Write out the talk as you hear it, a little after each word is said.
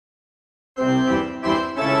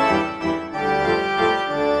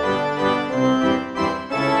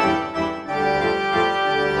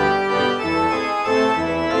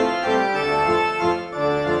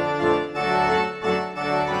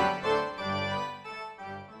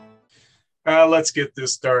Let's get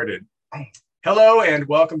this started. Hello and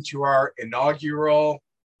welcome to our inaugural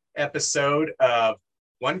episode of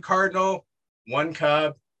One Cardinal, One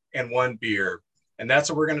Cub, and One Beer. And that's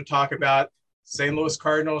what we're going to talk about. St. Louis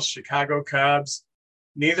Cardinals, Chicago Cubs.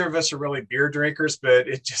 Neither of us are really beer drinkers, but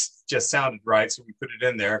it just sounded right, so we put it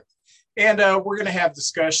in there. And we're going to have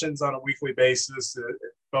discussions on a weekly basis,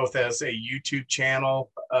 both as a YouTube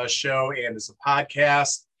channel show and as a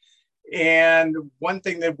podcast. And one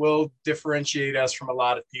thing that will differentiate us from a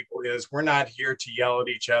lot of people is we're not here to yell at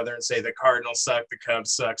each other and say the Cardinals suck, the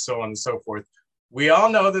Cubs suck, so on and so forth. We all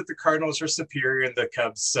know that the Cardinals are superior and the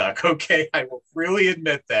Cubs suck. Okay, I will freely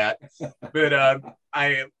admit that, but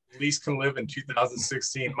I at least can live in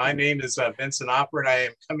 2016. My name is Vincent Opper, and I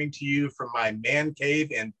am coming to you from my man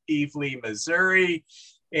cave in Pevely, Missouri.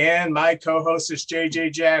 And my co-host is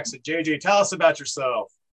JJ Jackson. JJ, tell us about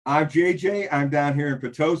yourself. I'm JJ. I'm down here in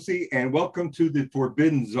Potosi, and welcome to the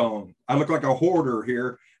Forbidden Zone. I look like a hoarder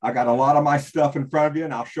here. I got a lot of my stuff in front of you,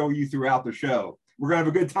 and I'll show you throughout the show. We're going to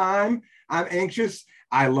have a good time. I'm anxious.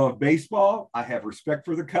 I love baseball. I have respect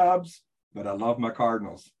for the Cubs, but I love my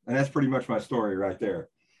Cardinals. And that's pretty much my story right there.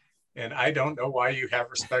 And I don't know why you have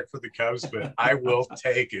respect for the Cubs, but I will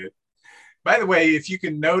take it. By the way, if you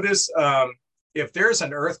can notice, if there's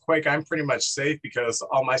an earthquake, I'm pretty much safe because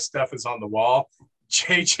all my stuff is on the wall.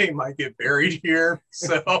 JJ might get buried here.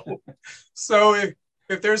 So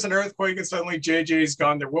if there's an earthquake and suddenly JJ is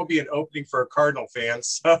gone, there will be an opening for a Cardinal fan.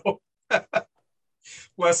 So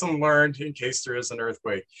lesson learned in case there is an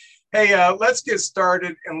earthquake. Hey, let's get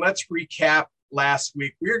started and let's recap last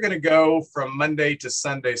week. We're going to go from Monday to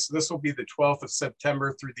Sunday. So this will be the 12th of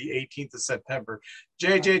September through the 18th of September.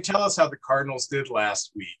 JJ, tell us how the Cardinals did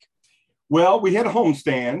last week. Well, we had a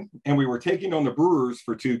homestand, and we were taking on the Brewers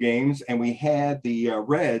for 2 games, and we had the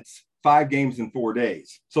Reds 5 games in 4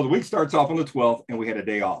 days. So the week starts off on the 12th, and we had a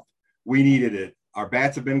day off. We needed it. Our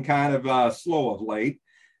bats have been kind of slow of late,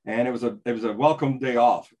 and it was a welcome day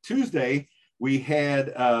off. Tuesday, we had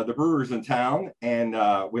the Brewers in town, and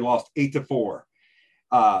we lost 8-4.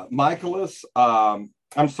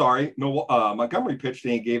 Montgomery pitched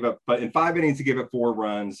and he gave up, but in 5 innings, he gave up 4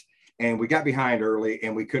 runs. And we got behind early,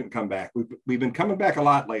 and we couldn't come back. We've been coming back a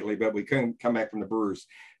lot lately, but we couldn't come back from the Brewers.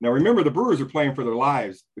 Now, remember, the Brewers are playing for their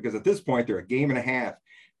lives because at this point, they're a game and a half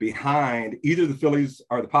behind either the Phillies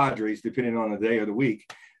or the Padres, depending on the day of the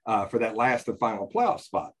week, for that last and final playoff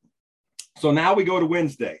spot. So now we go to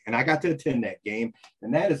Wednesday, and I got to attend that game,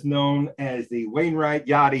 and that is known as the Wainwright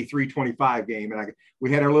Yachty 325 game. And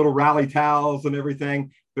we had our little rally towels and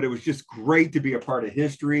everything, but it was just great to be a part of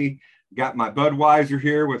history. Got my Budweiser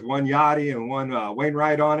here with one Yachty and one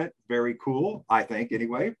Wainwright on it. Very cool, I think,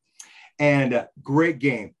 anyway. And great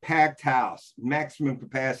game, packed house, maximum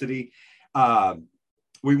capacity.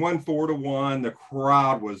 We won 4-1. The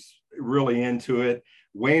crowd was really into it.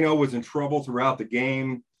 Wayno was in trouble throughout the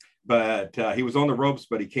game, but he was on the ropes,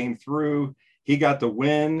 but he came through. He got the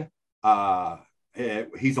win.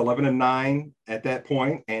 He's 11-9 at that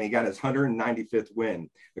point, and he got his 195th win.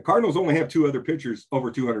 The Cardinals only have 2 other pitchers over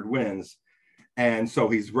 200 wins, and so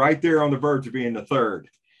he's right there on the verge of being the third.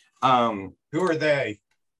 Who are they?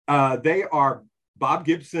 They are Bob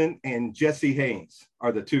Gibson and Jesse Haynes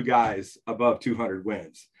are the 2 guys above 200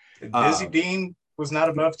 wins. Dizzy Dean was not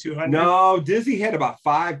above 200? No, Dizzy had about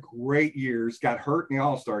 5 great years, got hurt in the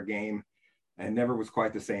All-Star game, and never was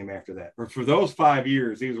quite the same after that. For those 5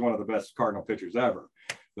 years, he was one of the best Cardinal pitchers ever.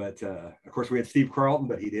 But, of course, we had Steve Carlton,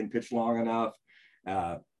 but he didn't pitch long enough.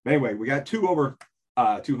 Anyway, we got 2 over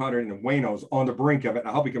 200, and Wayno's on the brink of it, and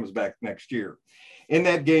I hope he comes back next year. In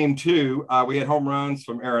that game, too, we had home runs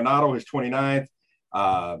from Arenado, his 29th.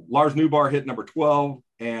 Lars Newbar hit number 12,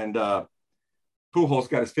 and Pujols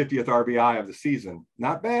got his 50th RBI of the season.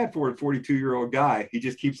 Not bad for a 42-year-old guy. He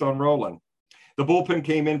just keeps on rolling. The bullpen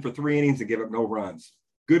came in for 3 innings and gave up no runs.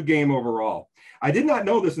 Good game overall. I did not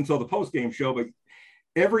know this until the postgame show, but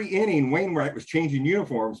every inning, Wainwright was changing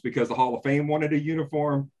uniforms because the Hall of Fame wanted a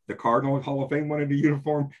uniform. The Cardinal Hall of Fame wanted a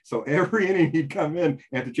uniform. So every inning he'd come in and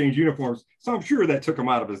have to change uniforms. So I'm sure that took him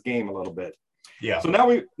out of his game a little bit. Yeah.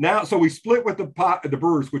 So we split with the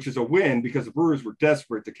Brewers, which is a win because the Brewers were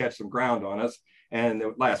desperate to catch some ground on us and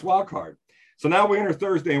the last wild card. So now we enter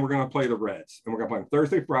Thursday, and we're going to play the Reds. And we're going to play them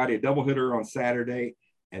Thursday, Friday, a doubleheader on Saturday,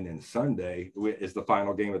 and then Sunday is the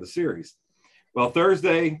final game of the series. Well,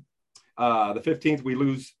 Thursday, the 15th, we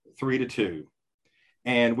lose 3-2.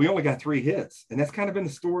 And we only got 3 hits. And that's kind of been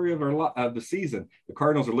the story of the season. The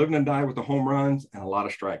Cardinals are living and dying with the home runs and a lot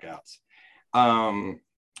of strikeouts.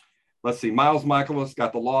 Let's see. Miles Michaelis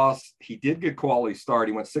got the loss. He did get quality start.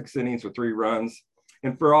 He went 6 innings with 3 runs.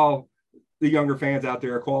 And for all the younger fans out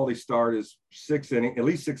there, a quality start is at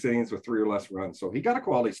least 6 innings with 3 or less runs. So he got a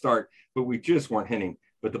quality start, but we just weren't hitting.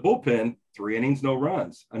 But the bullpen, 3 innings, no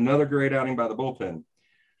runs. Another great outing by the bullpen.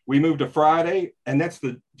 We moved to Friday, and that's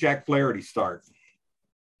the Jack Flaherty start.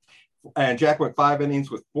 And Jack went 5 innings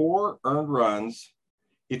with 4 earned runs.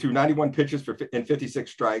 He threw 91 pitches and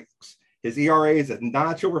 56 strikes. His ERA is a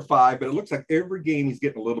notch over 5, but it looks like every game he's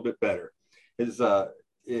getting a little bit better. His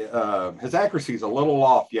accuracy is a little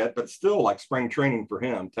off yet, but still like spring training for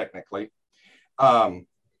him, technically.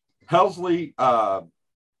 Helsley,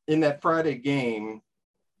 in that Friday game,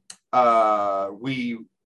 we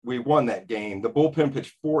won that game. The bullpen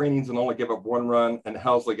pitched 4 innings and only gave up 1 run, and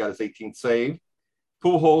Helsley got his 18th save.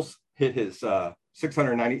 Pujols hit his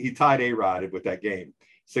 690. He tied A-Rod with that game,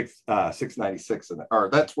 696, or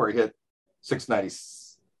that's where he hit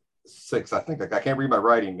 696. I think I can't read my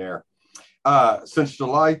writing there. Since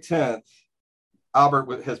July 10th,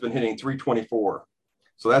 Albert has been hitting 324.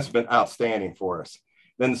 So that's been outstanding for us.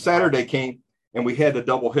 Then Saturday came and we had the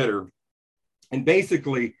double hitter. And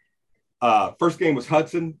basically, first game was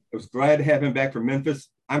Hudson. I was glad to have him back from Memphis.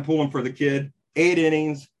 I'm pulling for the kid. 8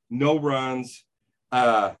 innings, no runs.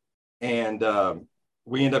 And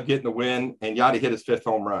we end up getting the win, and Yachty hit his 5th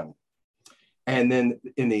home run. And then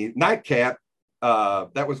in the nightcap,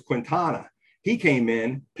 that was Quintana. He came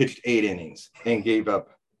in, pitched 8 innings, and gave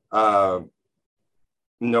up no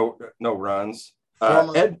runs.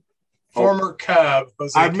 Former Cub.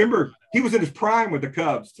 I remember he was in his prime with the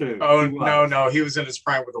Cubs too. Oh, no. He was in his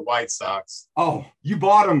prime with the White Sox. Oh, you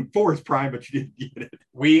bought him for his prime, but you didn't get it.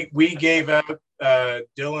 We gave up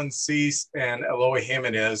Dylan Cease and Eloy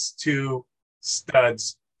Jimenez, 2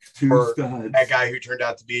 studs. That guy who turned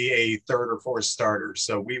out to be a 3rd or 4th starter.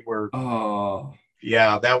 So we were. Oh,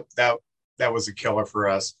 yeah, that was a killer for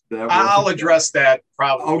us. I'll address that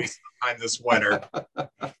probably sometime this winter.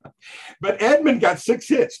 But Edmund got 6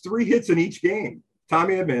 hits, 3 hits in each game.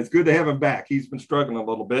 Tommy Edmund, it's good to have him back. He's been struggling a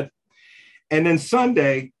little bit. And then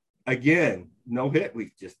Sunday, again, no hit.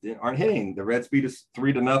 We just aren't hitting. The Reds beat us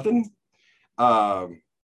 3-0.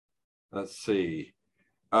 Let's see.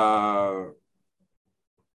 The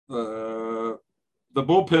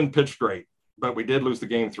bullpen pitched great, but we did lose the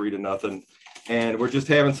game 3-0. And we're just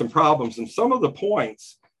having some problems. And some of the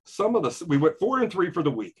points, we went 4-3 for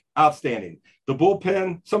the week. Outstanding. The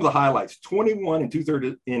bullpen, some of the highlights, 21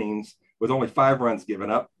 2/3 innings with only 5 runs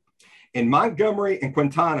given up. And Montgomery and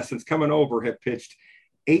Quintana, since coming over, have pitched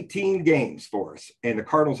 18 games for us. And the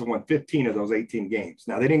Cardinals have won 15 of those 18 games.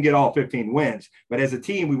 Now, they didn't get all 15 wins, but as a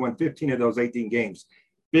team, we won 15 of those 18 games.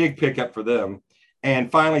 Big pickup for them.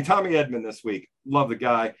 And finally, Tommy Edmond this week. Love the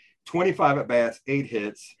guy. 25 at-bats, 8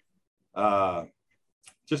 hits.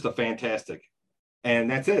 Just a fantastic.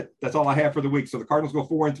 And that's it. That's all I have for the week. So the Cardinals go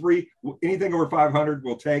 4-3. Anything over 500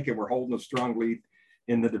 we'll take, and we're holding a strong lead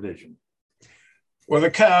in the division. Well,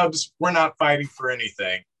 the Cubs, we're not fighting for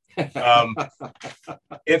anything.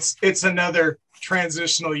 It's another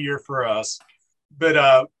transitional year for us. But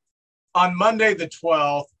on Monday the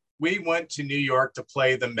 12th, we went to New York to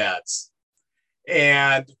play the Mets.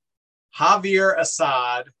 And Javier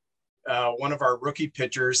Assad, one of our rookie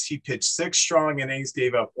pitchers, he pitched 6 strong innings,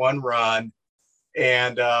 gave up 1 run.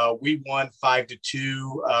 And we won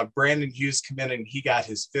 5-2. Brandon Hughes came in and he got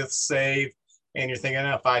his 5th save. And you're thinking,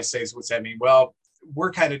 5 saves, what's that mean? Well,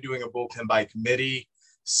 we're kind of doing a bullpen by committee.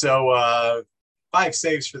 So 5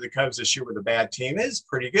 saves for the Cubs this year with a bad team is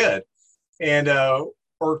pretty good. And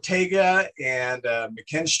Ortega and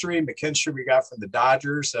McKinstry we got from the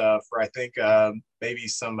Dodgers for, I think, maybe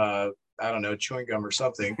some chewing gum or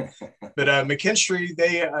something. But McKinstry,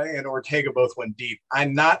 they and Ortega both went deep.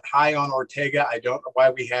 I'm not high on Ortega. I don't know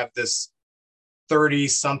why we have this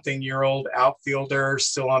 30-something-year-old outfielder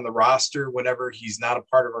still on the roster whenever he's not a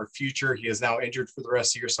part of our future. He is now injured for the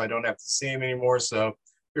rest of the year, so I don't have to see him anymore. So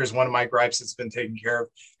here's one of my gripes that's been taken care of.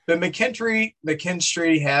 But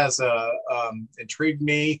McKinstry has intrigued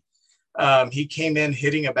me. He came in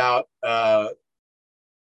hitting about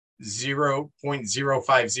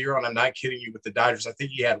 0.050, and I'm not kidding you, with the Dodgers. I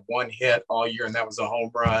think he had 1 hit all year, and that was a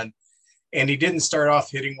home run. And he didn't start off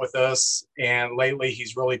hitting with us, and lately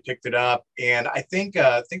he's really picked it up. And I think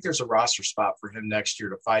there's a roster spot for him next year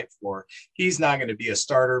to fight for. He's not going to be a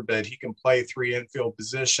starter, but he can play 3 infield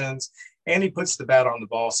positions, and he puts the bat on the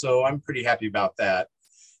ball. So I'm pretty happy about that.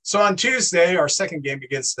 So on Tuesday, our second game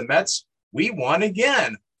against the Mets, we won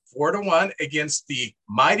again, 4-1 against the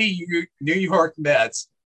mighty New York Mets.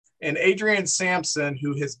 And Adrian Sampson,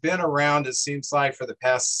 who has been around, it seems like, for the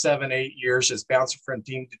past 7-8 years, just bouncing from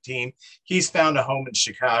team to team, he's found a home in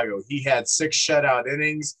Chicago. He had 6 shutout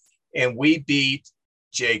innings, and we beat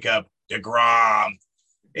Jacob deGrom.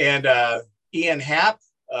 And Ian Happ,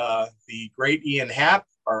 the great Ian Happ,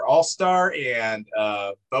 our all-star, and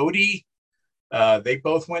Bodie. They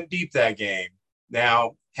both went deep that game.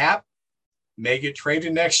 Now, Happ may get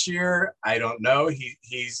traded next year. I don't know.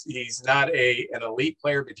 He's not an elite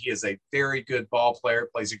player, but he is a very good ball player,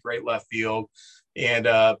 plays a great left field, and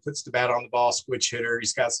puts the bat on the ball, switch hitter.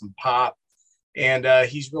 He's got some pop. And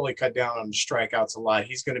he's really cut down on the strikeouts a lot.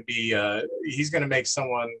 He's going to make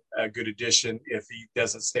someone a good addition if he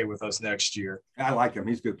doesn't stay with us next year. I like him.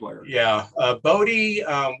 He's a good player. Yeah. Bodie,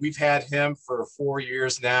 we've had him for 4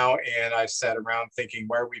 years now, and I've sat around thinking,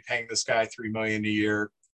 why are we paying this guy $3 million a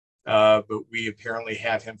year? But we apparently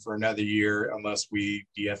have him for another year unless we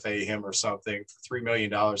DFA him or something for $3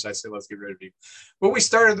 million. I say, let's get rid of him. But we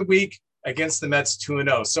started the week against the Mets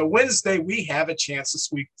 2-0. So Wednesday, we have a chance to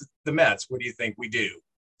sweep the Mets. What do you think we do?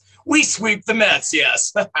 We sweep the Mets,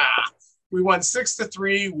 yes. We won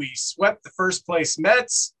 6-3. We swept the first place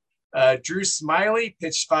Mets. Drew Smiley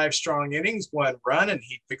pitched 5 strong innings, 1 run, and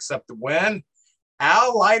he picks up the win.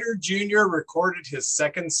 Al Leiter Jr. recorded his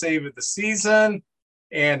 2nd save of the season.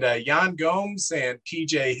 And Yan Gomes and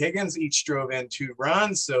PJ Higgins each drove in 2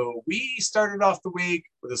 runs. So we started off the week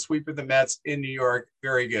with a sweep of the Mets in New York.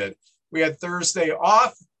 Very good. We had Thursday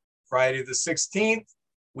off, Friday the 16th.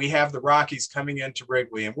 We have the Rockies coming into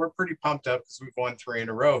Wrigley, and we're pretty pumped up because we've won 3 in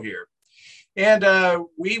a row here. And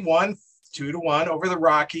we won 2-1 over the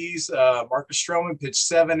Rockies. Marcus Stroman pitched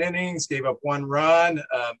 7 innings, gave up 1 run.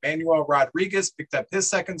 Manuel Rodriguez picked up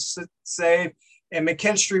his 2nd save, and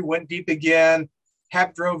McKinstry went deep again.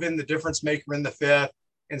 Happ drove in the difference maker in the 5th.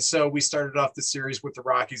 And so we started off the series with the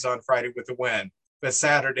Rockies on Friday with a win. But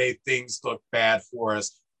Saturday, things looked bad for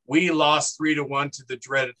us. We lost 3-1 to the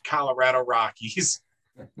dreaded Colorado Rockies.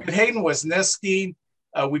 But Hayden Wesneski,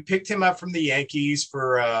 we picked him up from the Yankees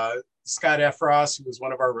for Scott Efros, who was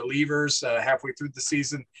one of our relievers halfway through the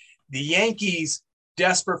season. The Yankees,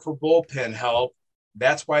 desperate for bullpen help.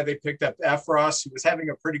 That's why they picked up Efros, who was having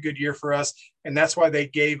a pretty good year for us. And that's why they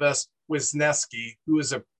gave us Wesneski, who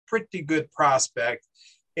is a pretty good prospect.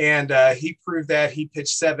 And he proved that. He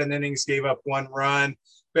pitched 7 innings, gave up 1 run.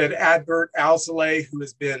 But Adbert Alzolay, who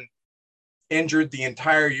has been injured the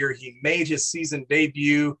entire year, he made his season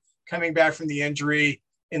debut coming back from the injury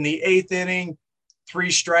in the 8th inning, 3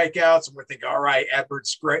 strikeouts. And we're thinking, all right,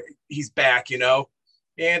 Adbert's great. He's back, you know.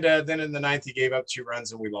 And then in the 9th, he gave up 2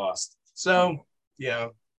 runs and we lost. So, yeah.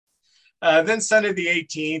 Then Sunday the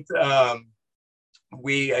 18th,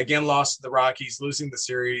 we again lost to the Rockies, losing the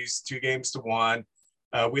series 2-1.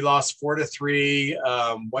 We lost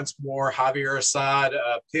 4-3. Once more, Javier Assad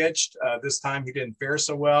pitched. This time he didn't fare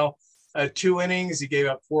so well. 2 innings, he gave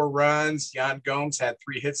up 4 runs. Yan Gomes had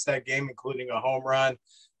 3 hits that game, including a home run.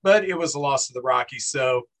 But it was a loss to the Rockies.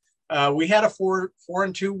 So we had a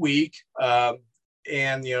 4-2 week.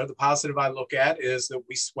 And, you know, the positive I look at is that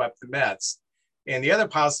we swept the Mets. And the other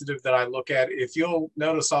positive that I look at, if you'll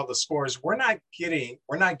notice all the scores, we're not giving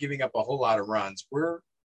up a whole lot of runs.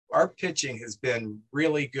 Our pitching has been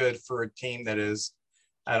really good for a team that is,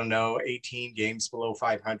 I don't know, 18 games below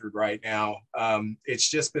 500 right now. It's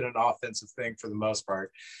just been an offensive thing for the most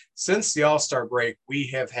part. Since the All-Star break, we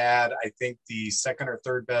have had, I think, the 2nd or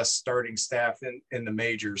 3rd best starting staff in the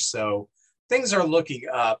majors. So things are looking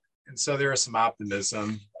up. And so there is some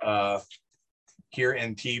optimism here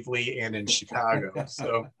in Tivoli and in Chicago.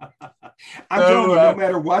 So I'm telling you, no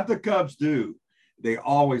matter what the Cubs do, they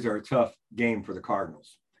always are a tough game for the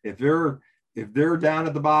Cardinals. If they're down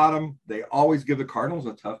at the bottom, they always give the Cardinals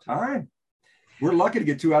a tough time. We're lucky to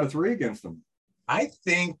get 2 out of 3 against them. I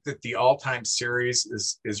think that the all-time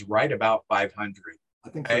series is right about 500. I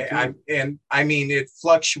think so too. I mean, it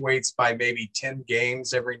fluctuates by maybe 10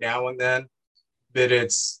 games every now and then, but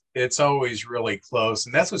it's always really close.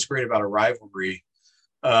 And that's what's great about a rivalry.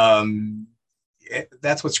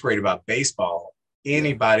 That's what's great about baseball.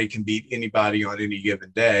 Anybody can beat anybody on any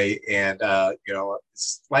given day. And, you know,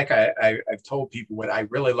 it's like I've told people what I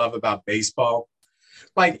really love about baseball.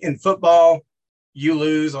 Like in football, you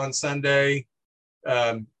lose on Sunday,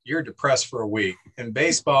 you're depressed for a week. In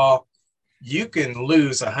baseball, you can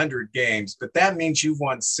lose 100 games, but that means you've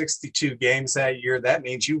won 62 games that year. That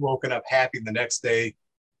means you've woken up happy the next day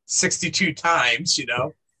 62 times, you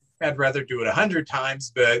know. I'd rather do it 100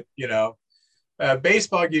 times, but, you know,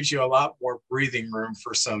 baseball gives you a lot more breathing room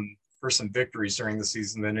for some victories during the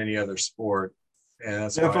season than any other sport. And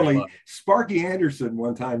that's definitely. Sparky Anderson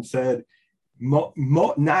one time said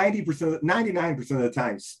 99% of the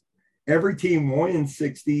times, every team wins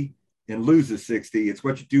 60 and loses 60. It's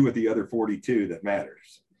what you do with the other 42 that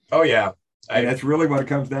matters. Oh, yeah. And that's really what it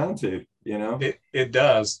comes down to, you know? It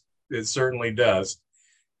does. It certainly does.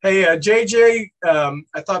 Hey, JJ,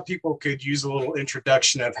 I thought people could use a little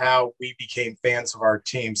introduction of how we became fans of our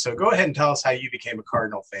team. So go ahead and tell us how you became a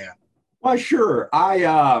Cardinal fan. Well, sure.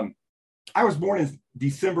 I was born in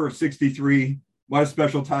December of '63. What a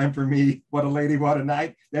special time for me. What a lady, what a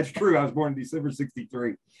night. That's true. I was born in December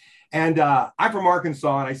 '63. And I'm from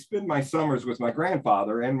Arkansas, and I spend my summers with my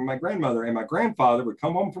grandfather and my grandmother. And my grandfather would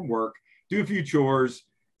come home from work, do a few chores,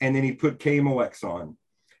 and then he'd put KMOX on.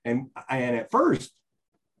 And at first,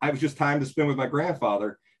 I was just time to spend with my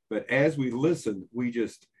grandfather. But as we listened, we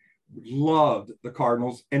just loved the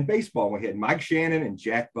Cardinals and baseball. We had Mike Shannon and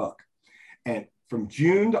Jack Buck. And from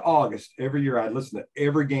June to August, every year I'd listen to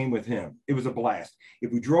every game with him. It was a blast.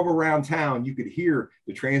 If we drove around town, you could hear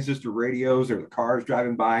the transistor radios or the cars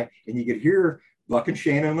driving by, and you could hear Buck and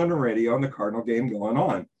Shannon on the radio and the Cardinal game going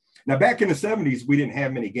on. Now, back in the 70s, we didn't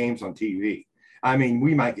have many games on TV. I mean,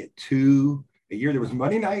 we might get 2 a year. There was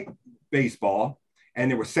Monday night baseball, and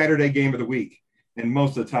there was Saturday game of the week. And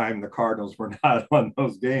most of the time, the Cardinals were not on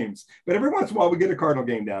those games. But every once in a while, we get a Cardinal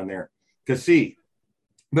game down there to see.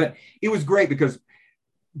 But it was great because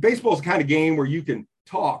baseball is the kind of game where you can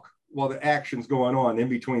talk while the action's going on in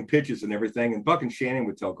between pitches and everything. And Buck and Shannon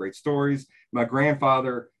would tell great stories. My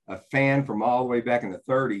grandfather, a fan from all the way back in the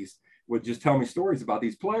 30s, would just tell me stories about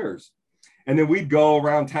these players. And then we'd go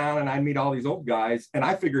around town and I'd meet all these old guys. And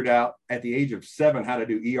I figured out at the age of 7 how to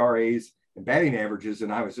do ERAs and batting averages.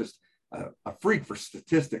 And I was just a freak for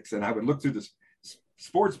statistics. And I would look through this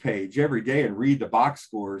sports page every day and read the box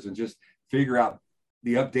scores and just figure out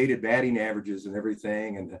the updated batting averages and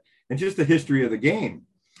everything, and just the history of the game.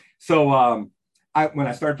 So when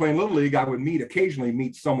I started playing Little League, I would occasionally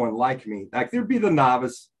meet someone like me. Like there'd be the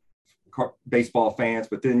novice baseball fans,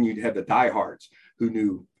 but then you'd have the diehards who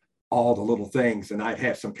knew all the little things, and I'd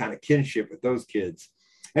have some kind of kinship with those kids.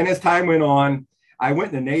 And as time went on, I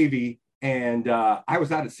went in the Navy, and I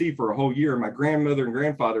was out at sea for a whole year. My grandmother and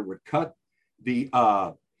grandfather would cut the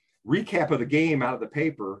recap of the game out of the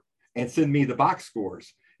paper and send me the box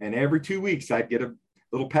scores. And every 2 weeks, I'd get a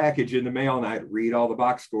little package in the mail and I'd read all the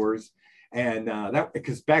box scores. And that,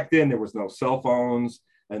 because back then there was no cell phones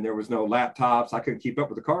and there was no laptops. I couldn't keep up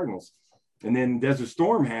with the Cardinals. And then Desert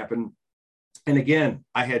Storm happened. And again,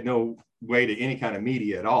 I had no way to any kind of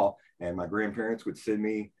media at all. And my grandparents would send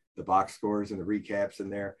me the box scores and the recaps in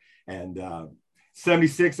there. And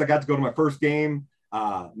 76, I got to go to my first game,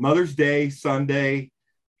 Mother's Day, Sunday,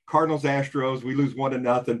 Cardinals Astros. We lose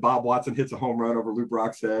 1-0. Bob Watson hits a home run over Lou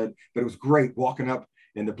Brock's head, but it was great walking up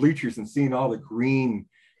in the bleachers and seeing all the green,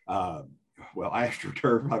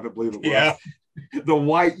 AstroTurf, I believe it was. Yeah. The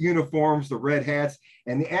white uniforms, the red hats,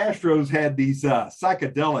 and the Astros had these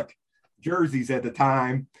psychedelic jerseys at the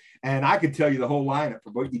time, and I could tell you the whole lineup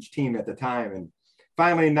for each team at the time. And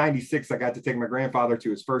finally, in '96, I got to take my grandfather to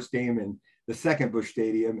his first game in the second Busch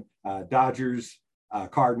Stadium, Dodgers,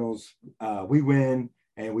 Cardinals. We win.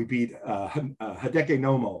 And we beat Hideki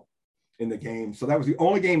Nomo in the game. So that was the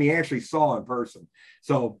only game he actually saw in person.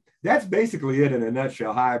 So that's basically it in a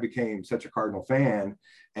nutshell, how I became such a Cardinal fan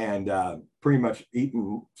and pretty much eat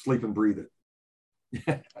and sleep and breathe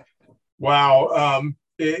it. Wow.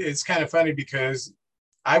 It's kind of funny because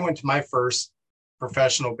I went to my first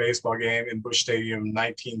professional baseball game in Busch Stadium in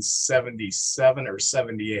 1977 or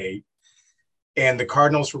 78. And the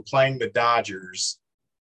Cardinals were playing the Dodgers.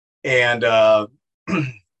 And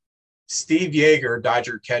Steve Yeager,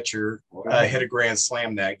 Dodger catcher, hit a grand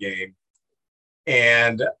slam that game,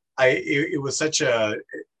 and it was such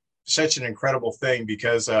an incredible thing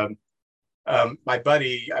because my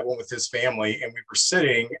buddy, I went with his family, and we were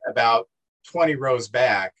sitting about 20 rows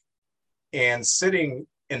back, and sitting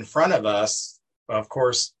in front of us, of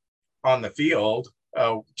course, on the field,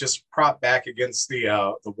 just propped back against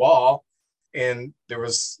the wall, and there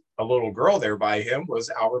was a little girl there by him, was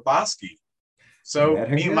Albert Bosky. So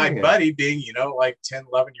me and my buddy, being, like 10,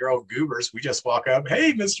 11-year-old goobers, we just walk up,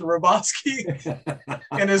 "Hey, Mr. Roboski."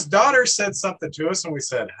 And his daughter said something to us, and we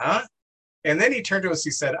said, "Huh?" And then he turned to us, he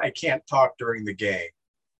said, "I can't talk during the game."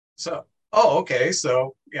 So, okay.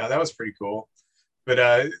 So, that was pretty cool.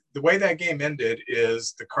 But the way that game ended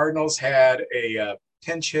is the Cardinals had a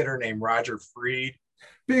pinch hitter named Roger Freed.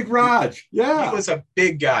 Big Raj, yeah. He was a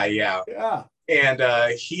big guy, yeah. Yeah.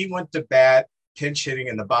 And he went to bat pinch hitting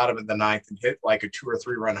in the bottom of the ninth and hit like a 2 or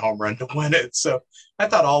 3 run home run to win it. So I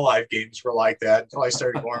thought all live games were like that until I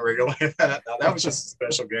started going regularly. That was just a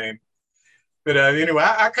special game. But anyway,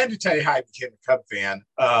 I kind of tell you how I became a Cub fan.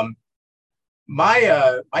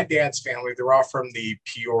 My dad's family, they're all from the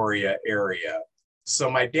Peoria area. So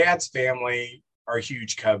my dad's family are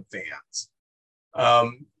huge Cub fans.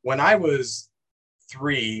 When I was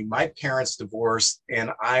 1983, my parents divorced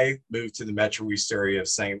and I moved to the Metro East area of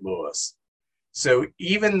St. Louis. So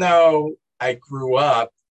even though I grew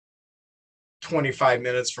up 25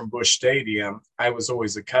 minutes from Busch Stadium, I was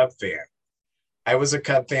always a Cub fan. I was a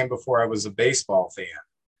Cub fan before I was a baseball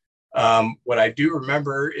fan. What I do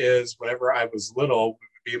remember is whenever I was little, we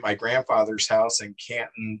would be at my grandfather's house in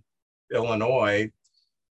Canton, Illinois,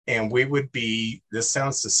 and we would be, this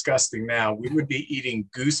sounds disgusting now, we would be eating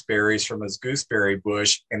gooseberries from his gooseberry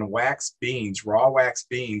bush and wax beans, raw wax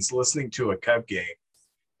beans, listening to a Cub game.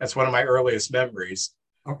 That's one of my earliest memories.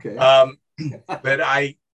 Okay. But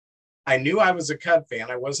I knew I was a Cub fan.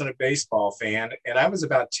 I wasn't a baseball fan. And I was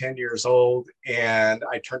about 10 years old and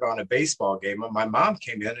I turned on a baseball game. And my mom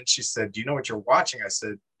came in and she said, "Do you know what you're watching?" I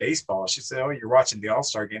said, "Baseball." She said, "Oh, you're watching the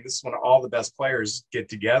All-Star game. This is when all the best players get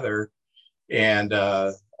together and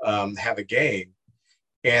have a game."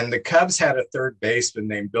 And the Cubs had a third baseman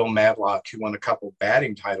named Bill Madlock who won a couple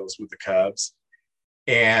batting titles with the Cubs.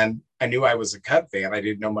 And I knew I was a Cub fan. I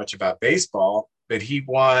didn't know much about baseball, but he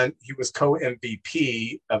was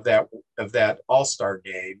co-MVP of that All-Star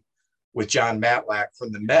game with John Matlack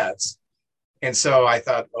from the Mets. And so I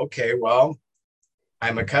thought, okay, well,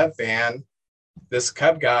 I'm a Cub fan. This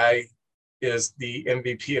Cub guy is the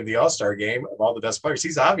MVP of the All-Star game of all the best players.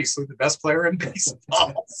 He's obviously the best player in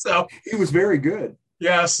baseball. So he was very good.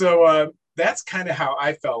 Yeah. So that's kind of how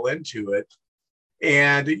I fell into it.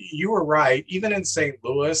 And you were right. Even in St.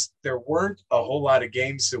 Louis, there weren't a whole lot of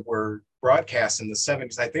games that were broadcast in the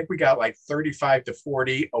 70s. I think we got like 35 to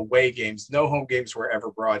 40 away games. No home games were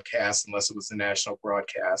ever broadcast unless it was a national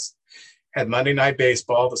broadcast. Had Monday Night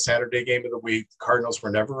Baseball, the Saturday game of the week. The Cardinals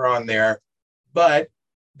were never on there, but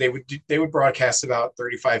they would broadcast about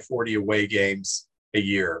 35, 40 away games a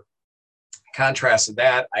year. Contrast to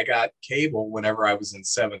that, I got cable whenever I was in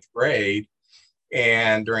 7th grade.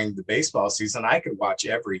 And during the baseball season, I could watch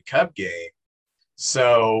every Cub game.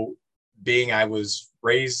 So being I was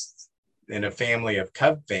raised in a family of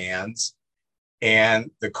Cub fans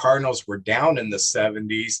and the Cardinals were down in the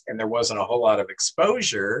 70s and there wasn't a whole lot of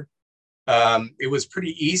exposure, it was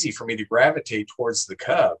pretty easy for me to gravitate towards the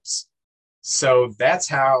Cubs. So that's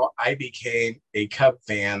how I became a Cub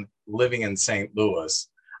fan living in St. Louis.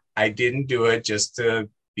 I didn't do it just to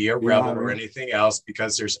be a rebel or anything else,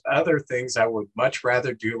 because there's other things I would much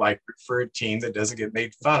rather do, like root for a team that doesn't get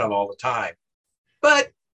made fun of all the time.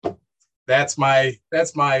 But that's my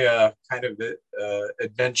kind of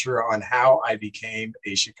adventure on how I became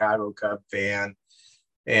a Chicago Cub fan.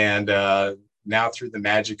 And now through the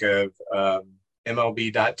magic of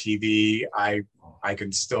MLB.TV, I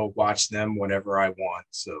can still watch them whenever I want.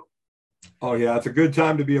 So, oh yeah, it's a good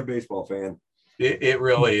time to be a baseball fan. It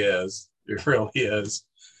really is. It really is.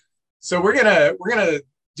 So we're gonna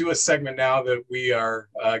do a segment now that we are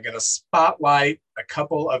gonna spotlight a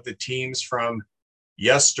couple of the teams from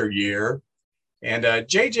yesteryear, and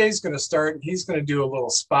JJ's gonna start. And he's gonna do a little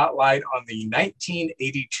spotlight on the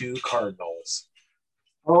 1982 Cardinals.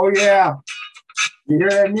 Oh yeah, you hear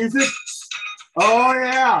that music? Oh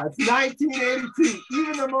yeah, it's 1982.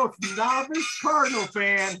 Even the most novice Cardinal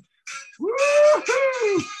fan,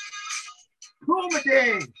 woo-hoo! Cool the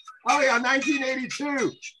game. Oh yeah,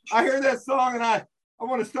 1982. I hear that song and I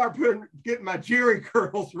want to start getting my Jerry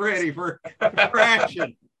curls ready for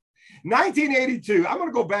action. 1982. I'm going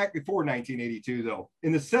to go back before 1982 though.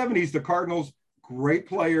 In the 70s, the Cardinals, great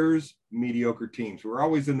players, mediocre teams. We're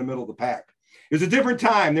always in the middle of the pack. It was a different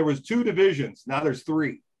time. There was 2 divisions. Now there's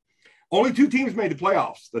 3. Only 2 teams made the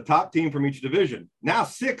playoffs, the top team from each division. Now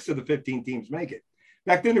 6 of the 15 teams make it.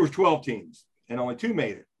 Back then there was 12 teams and only 2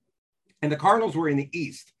 made it. And the Cardinals were in the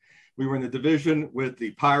East. We were in the division with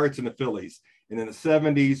the Pirates and the Phillies. And in the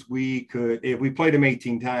 70s, if we played them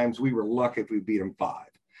 18 times, we were lucky if we beat them 5.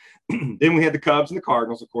 Then we had the Cubs and the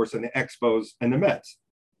Cardinals, of course, and the Expos and the Mets.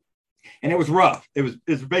 And it was rough. It was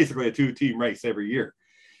basically a 2-team race every year.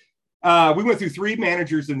 We went through 3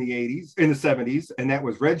 managers in the 70s, and that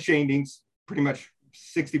was Red Shandings, pretty much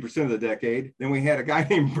 60% of the decade. Then we had a guy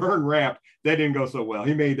named Vern Rapp. That didn't go so well.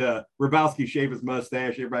 He made Hrabowski shave his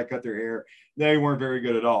mustache. Everybody cut their hair. They weren't very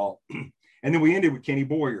good at all. And then we ended with Kenny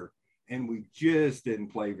Boyer, and we just didn't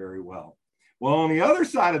play very well. Well, on the other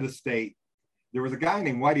side of the state, there was a guy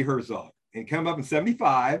named Whitey Herzog, and he came up in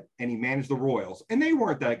 75, and he managed the Royals, and they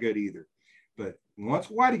weren't that good either. But once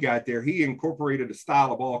Whitey got there, he incorporated a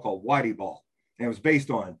style of ball called Whitey ball, and it was based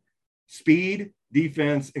on speed,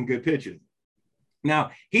 defense, and good pitching.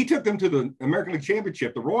 Now, he took them to the American League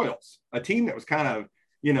Championship, the Royals, a team that was kind of,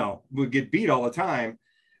 would get beat all the time,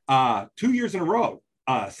 2 years in a row,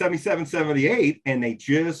 77, 78, and they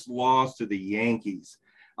just lost to the Yankees.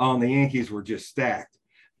 The Yankees were just stacked.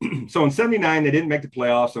 So in 79, they didn't make the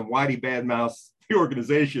playoffs, and Whitey badmouths the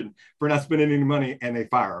organization for not spending any money, and they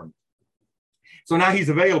fire him. So now he's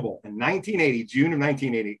available. In 1980, June of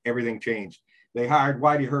 1980, everything changed. They hired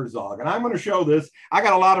Whitey Herzog. And I'm going to show this. I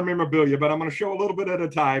got a lot of memorabilia, but I'm going to show a little bit at a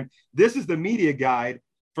time. This is the media guide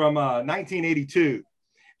from 1982.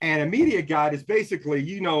 And a media guide is basically,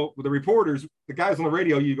 you know, the reporters, the guys on the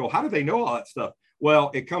radio, you go, how do they know all that stuff? Well,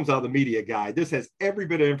 it comes out of the media guide. This has every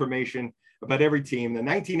bit of information about every team. The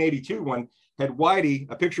 1982 one had Whitey,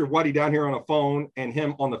 a picture of Whitey down here on a phone and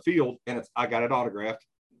him on the field. And I got it autographed.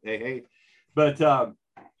 Hey. But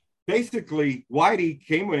basically, Whitey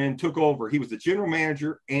came in, took over. He was the general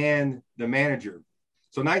manager and the manager.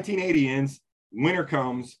 So 1980 ends, winter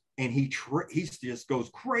comes, and he just goes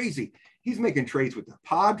crazy. He's making trades with the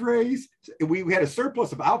Padres. We had a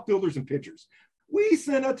surplus of outfielders and pitchers. We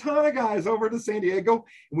sent a ton of guys over to San Diego,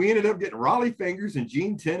 and we ended up getting Raleigh Fingers and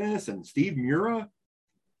Gene Tennis and Steve Mura.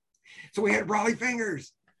 So we had Raleigh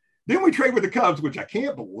Fingers. Then we trade with the Cubs, which I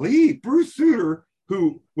can't believe. Bruce Sutter,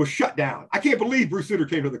 who was shut down. I can't believe Bruce Sutter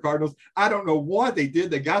came to the Cardinals. I don't know what they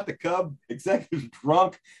did. They got the Cub executives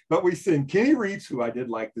drunk, but we sent Kenny Reitz, who I did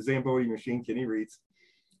like, the Zamboni machine, Kenny Reitz.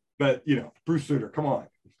 But, you know, Bruce Sutter, come on.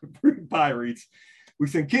 Bye, Reitz. We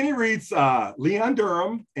sent Kenny Reitz, Leon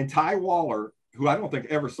Durham, and Ty Waller, who I don't think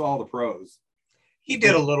ever saw the pros. He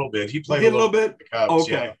did a little bit. He played a little bit. With the Cubs,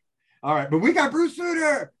 okay. Yeah. All right. But we got Bruce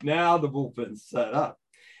Sutter. Now the bullpen's set up.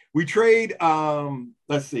 We trade,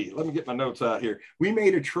 let's see, let me get my notes out here. We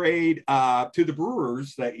made a trade to the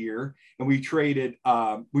Brewers that year, and we traded,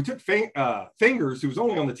 we took Fingers, who was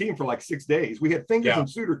only on the team for like 6 days. We had Fingers and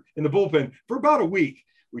Sutter in the bullpen for about a week.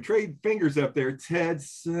 We trade Fingers up there. Ted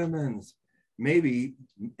Simmons, maybe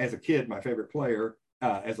as a kid, my favorite player,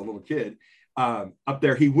 as a little kid, up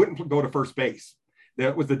there, he wouldn't go to first base.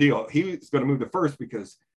 That was the deal. He was going to move to first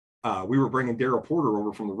because we were bringing Darryl Porter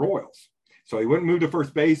over from the Royals. So he wouldn't move to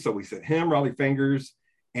first base. So we sent him, Raleigh Fingers,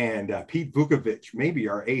 and Pete Vukovich, maybe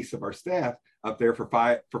our ace of our staff, up there for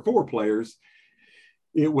 4 players.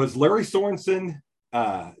 It was Larry Sorensen,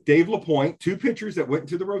 Dave LaPointe, 2 pitchers that went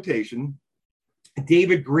into the rotation,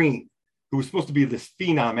 David Green, who was supposed to be this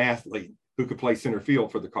phenom athlete who could play center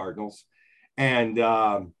field for the Cardinals. And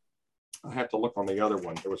I have to look on the other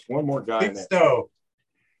one. There was one more guy in there.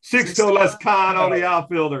 Sixto Lescano, the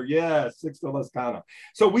outfielder. Yes, Sixto Lescano.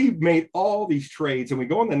 So we made all these trades, and we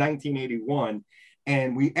go into 1981,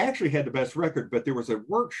 and we actually had the best record, but there was a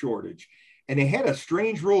work shortage. And they had a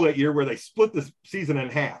strange rule that year where they split the season in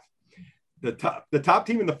half. The top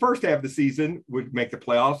team in the first half of the season would make the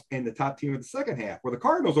playoffs, and the top team in the second half. Well, the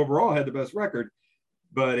Cardinals overall had the best record,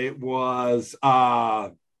 but it was,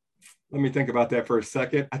 let me think about that for a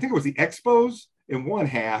second. I think it was the Expos in one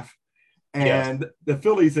half, and the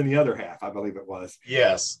Phillies in the other half, I believe it was.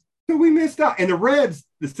 Yes. So we missed out. And the Reds,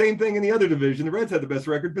 the same thing in the other division. The Reds had the best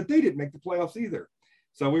record, but they didn't make the playoffs either.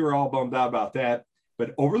 So we were all bummed out about that.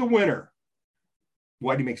 But over the winter,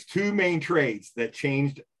 Whitey makes 2 main trades that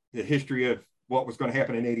changed the history of what was going to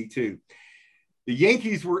happen in 82. The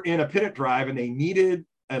Yankees were in a pennant drive, and they needed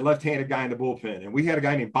a left-handed guy in the bullpen. And we had a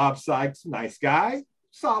guy named Bob Sykes, nice guy,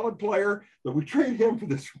 solid player, but we traded him for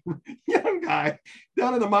this young guy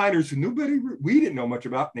down in the minors who we didn't know much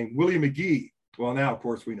about, named Willie McGee. Well, now, of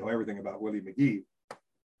course, we know everything about Willie McGee.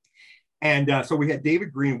 And so we had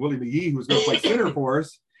David Green, Willie McGee, who was going to play center for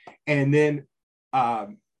us. And then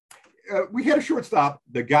we had a shortstop.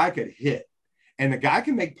 The guy could hit, and the guy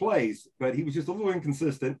can make plays, but he was just a little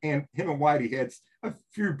inconsistent. And him and Whitey had a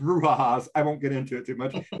few brouhahas. I won't get into it too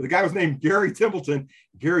much. But the guy was named Gary Templeton.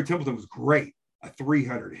 Gary Templeton was great. A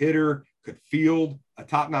 300 hitter, could field, a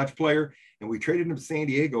top-notch player. And we traded him to San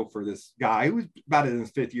Diego for this guy who was about in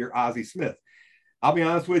his 5th year, Ozzie Smith. I'll be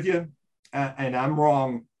honest with you, and I'm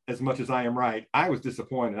wrong as much as I am right. I was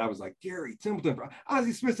disappointed. I was like, Gary Templeton,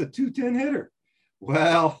 Ozzie Smith's a 210 hitter.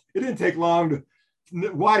 Well, it didn't take long.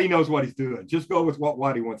 Whitey knows what he's doing. Just go with what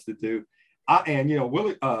Whitey wants to do. And, you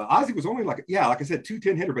know, Ozzie was only like I said,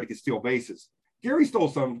 210 hitter, but he could steal bases. Gary stole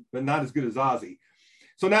some, but not as good as Ozzie.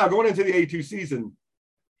 So now going into the 82 season,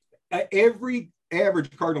 every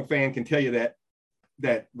average Cardinal fan can tell you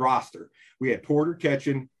that roster. We had Porter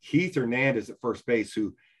catching, Keith Hernandez at first base,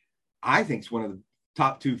 who I think is one of the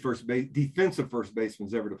top 2 defensive first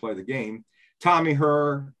basemen ever to play the game. Tommy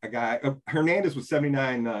Herr, a guy, Hernandez was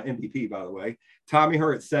 79 MVP, by the way. Tommy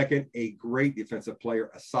Herr at second, a great defensive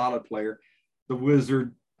player, a solid player. The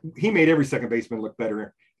Wizard, he made every second baseman look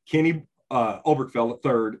better. Kenny Oberkfell at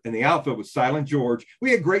third, and the outfield was Silent George.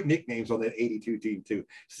 We had great nicknames on that 82 team too.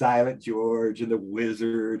 Silent George and the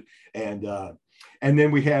Wizard, and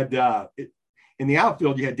then we had in the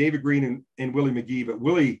outfield you had David Green and Willie McGee, but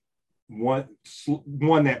Willie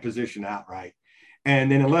won that position outright.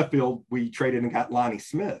 And then in left field, we traded and got Lonnie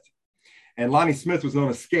Smith. And Lonnie Smith was on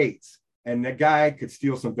his skates, and that guy could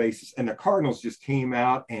steal some bases. And the Cardinals just came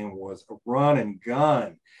out and was a run and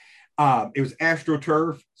gun. It was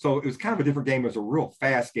AstroTurf, so it was kind of a different game. It was a real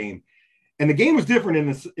fast game. And the game was different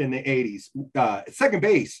in the 80s. At second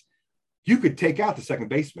base, you could take out the second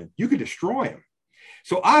baseman. You could destroy him.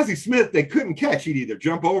 So Ozzie Smith, they couldn't catch. He'd either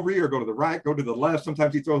jump over you or go to the right, go to the left.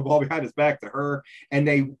 Sometimes he'd throw the ball behind his back to her. And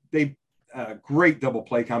they great double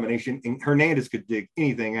play combination. And Hernandez could dig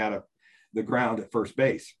anything out of the ground at first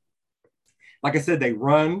base. Like I said, they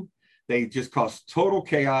run. They just cause total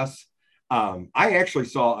chaos. I actually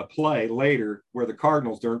saw a play later where the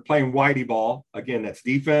Cardinals, they're playing whitey ball. Again, that's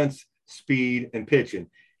defense, speed, and pitching.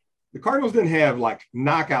 The Cardinals didn't have like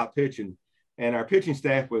knockout pitching. And our pitching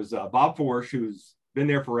staff was Bob Forsch, who's been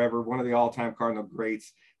there forever, one of the all-time Cardinal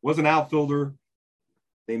greats, was an outfielder.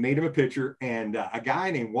 They made him a pitcher, and a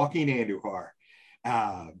guy named Joaquin Andujar,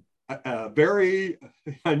 a very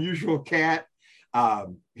unusual cat.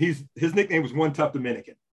 His nickname was One Tough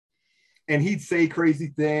Dominican, and he'd say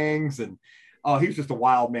crazy things, and he was just a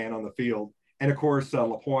wild man on the field. And of course,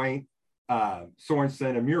 LaPointe,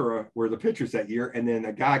 Sorensen, and Mura were the pitchers that year. And then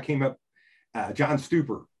a guy came up, John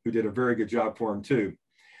Stuper, who did a very good job for him too.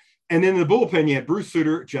 And then in the bullpen, you had Bruce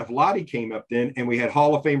Sutter, Jeff Lottie came up then, and we had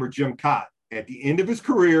Hall of Famer Jim Cott. At the end of his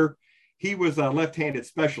career, he was a left-handed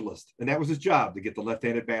specialist, and that was his job, to get the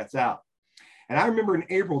left-handed bats out. And I remember in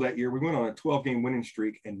April that year, we went on a 12-game winning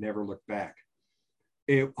streak and never looked back.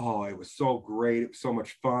 It was so great. It was so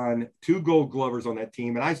much fun. 2 Gold Glovers on that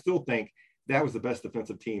team, and I still think that was the best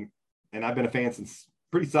defensive team. And I've been a fan since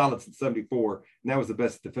pretty solid since 74, and that was the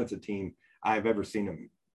best defensive team I've ever seen them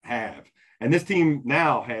have. And this team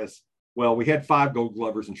now has, well, we had 5 Gold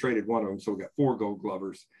Glovers and traded one of them, so we got 4 Gold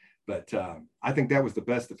Glovers. But I think that was the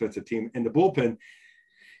best defensive team. And the bullpen,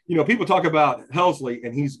 people talk about Helsley,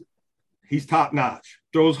 and he's top notch,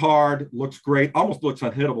 throws hard, looks great, almost looks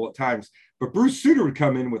unhittable at times. But Bruce Sutter would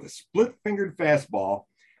come in with a split-fingered fastball.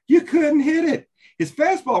 You couldn't hit it. His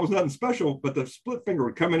fastball was nothing special, but the split finger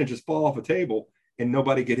would come in and just fall off a table, and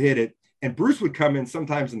nobody could hit it. And Bruce would come in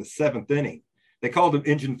sometimes in the 7th inning. They called him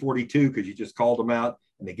Engine 42 because you just called him out,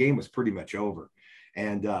 and the game was pretty much over.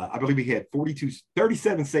 And I believe he had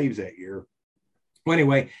 37 saves that year. Well,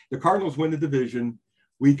 anyway, the Cardinals win the division.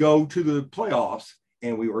 We go to the playoffs,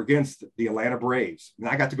 and we were against the Atlanta Braves. And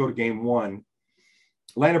I got to go to game 1.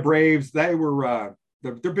 Atlanta Braves, they were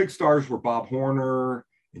their big stars were Bob Horner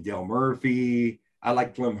and Dale Murphy. I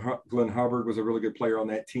like Glenn Hubbard was a really good player on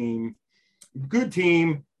that team. Good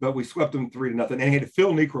team, but we swept them 3-0. And he had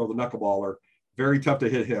Phil Necro, the knuckleballer. Very tough to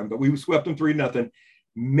hit him, but we swept them 3-0,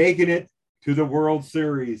 making it to the World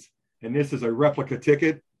Series. And this is a replica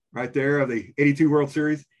ticket right there of the 82 World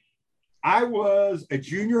Series. I was a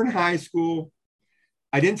junior in high school.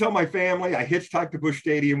 I didn't tell my family. I hitchhiked to Busch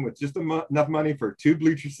Stadium with just enough money for 2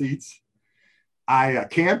 bleacher seats. I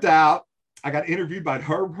camped out. I got interviewed by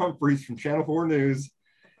Herb Humphreys from Channel 4 News.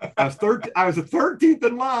 I was the 13th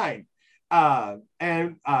in line.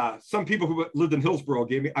 And some people who lived in Hillsborough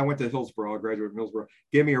I went to Hillsborough, I graduated from Hillsborough,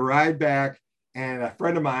 gave me a ride back. And a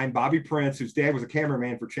friend of mine, Bobby Prince, whose dad was a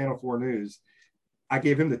cameraman for Channel 4 News, I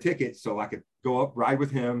gave him the ticket so I could go up, ride with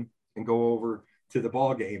him, and go over to the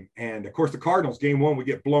ball game. And of course, the Cardinals, game 1, we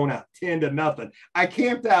get blown out 10-0. I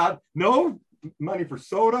camped out, no money for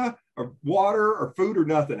soda or water or food or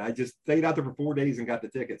nothing. I just stayed out there for 4 days and got the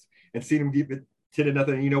tickets and seen them get it 10-0.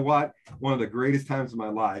 And you know what? One of the greatest times of my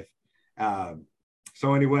life.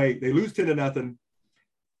 So anyway, they lose 10-0.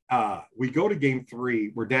 We go to game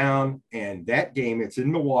 3. We're down, and that game, it's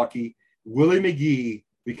in Milwaukee. Willie McGee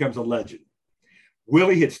becomes a legend.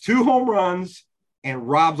 Willie hits 2 home runs and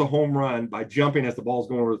robs a home run by jumping as the ball's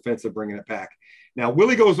going over the fence and bringing it back. Now,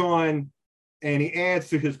 Willie goes on, and he adds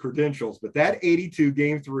to his credentials, but that 82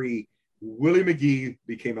 game 3, Willie McGee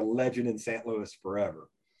became a legend in St. Louis forever.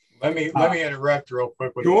 Let me interrupt real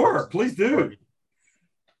quick. Sure, please do.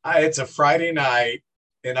 It's a Friday night,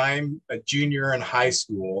 and I'm a junior in high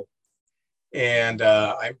school, and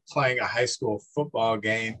I'm playing a high school football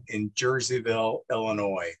game in Jerseyville,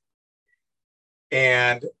 Illinois.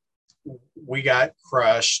 And we got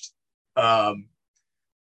crushed. I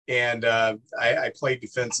played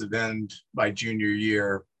defensive end my junior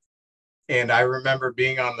year. And I remember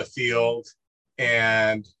being on the field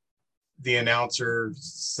and the announcer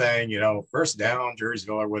saying, first down,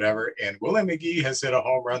 Jerseyville or whatever. And Willie McGee has hit a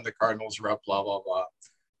home run. The Cardinals are up, blah, blah, blah.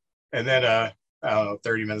 And then, I don't know,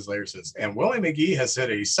 30 minutes later says, and Willie McGee has hit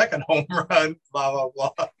a second home run, blah, blah,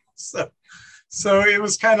 blah. So it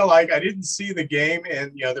was kind of like I didn't see the game,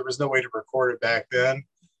 and there was no way to record it back then.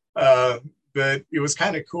 But it was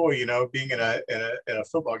kind of cool, you know, being in a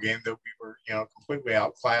football game that we were, you know, completely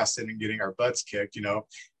outclassed in and getting our butts kicked. You know,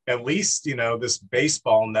 at least, you know, this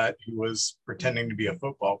baseball nut who was pretending to be a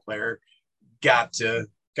football player got to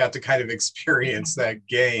kind of experience that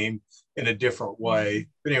game in a different way.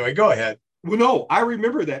 But anyway, go ahead. Well, no, I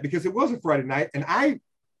remember that because it was a Friday night, and I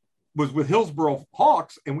was with Hillsboro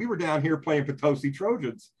Hawks, and we were down here playing Potosi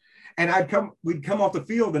Trojans. And we'd come off the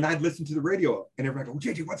field, and I'd listen to the radio, and everybody go,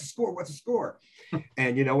 JJ, what's the score? What's the score?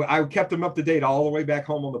 And, you know, I kept them up to date all the way back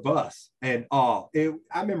home on the bus. And I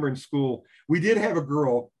remember in school, we did have a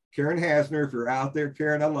girl, Karen Hasner. If you're out there,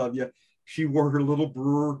 Karen, I love you. She wore her little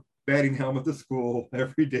Brewer batting helmet to school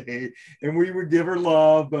every day, and we would give her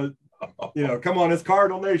love. But, you know, come on, it's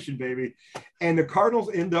Cardinal Nation, baby. And the Cardinals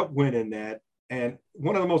end up winning that. And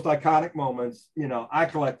one of the most iconic moments, you know, I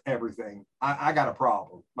collect everything. I got a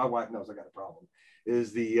problem. My wife knows I got a problem.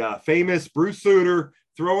 Is the famous Bruce Sutter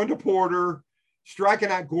throwing to Porter, striking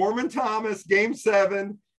out Gorman Thomas, Game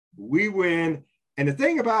 7. We win. And the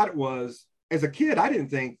thing about it was, as a kid, I didn't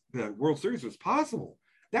think the World Series was possible.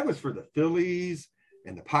 That was for the Phillies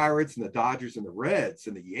and the Pirates and the Dodgers and the Reds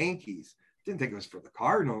and the Yankees. Didn't think it was for the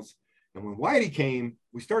Cardinals. And when Whitey came,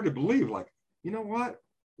 we started to believe, like, you know what?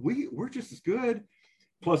 We're just as good.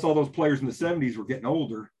 Plus, all those players in the 70s were getting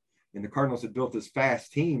older, and the Cardinals had built this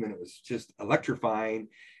fast team, and it was just electrifying.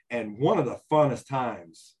 And one of the funnest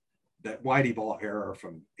times, that Whitey ball era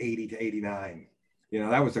from 80 to 89. You know,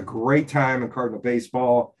 that was a great time in Cardinal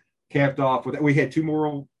baseball. Capped off with, we had 2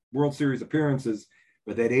 more World Series appearances,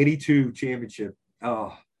 but that 82 championship,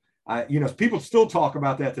 you know, people still talk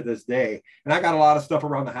about that to this day. And I got a lot of stuff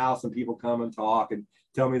around the house, and people come and talk and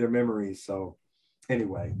tell me their memories. So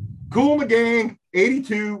anyway, Cool in the Gang,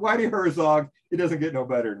 82, Whitey Herzog. It doesn't get no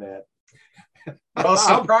better than that. Well,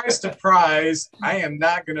 surprise, I am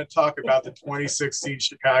not going to talk about the 2016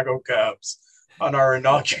 Chicago Cubs on our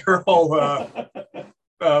inaugural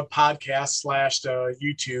podcast /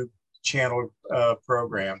 YouTube channel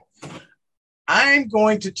program. I'm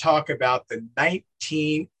going to talk about the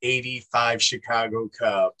 1985 Chicago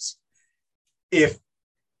Cubs.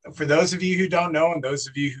 For those of you who don't know, and those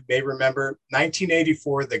of you who may remember,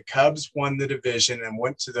 1984, the Cubs won the division and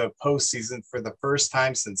went to the postseason for the first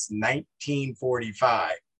time since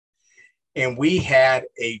 1945. And we had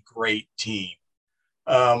a great team.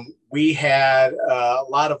 We had a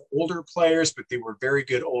lot of older players, but they were very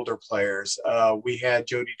good older players. We had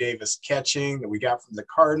Jody Davis catching that we got from the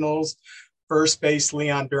Cardinals. First base,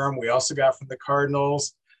 Leon Durham, we also got from the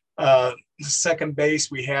Cardinals. Second base,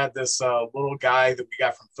 we had this little guy that we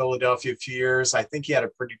got from Philadelphia a few years. I think he had a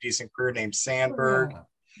pretty decent career named Sandberg. Oh,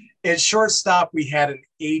 yeah. At shortstop, we had an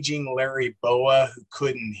aging Larry Boa who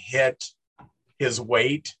couldn't hit his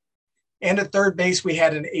weight. And at third base, we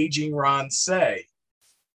had an aging Ron Say.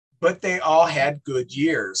 But they all had good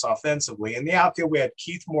years offensively. In the outfield, we had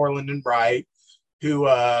Keith Moreland and Wright, who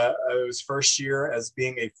was first year as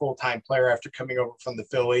being a full-time player after coming over from the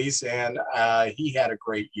Phillies, and he had a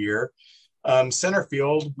great year. Center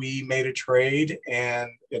field, we made a trade, and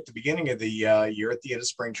at the beginning of the year, at the end of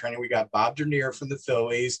spring training, we got Bob Dernier from the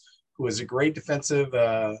Phillies, who was a great defensive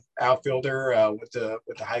outfielder with the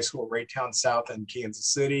high school at Raytown South in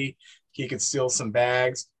Kansas City. He could steal some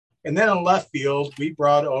bags. And then in left field, we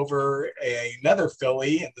brought over another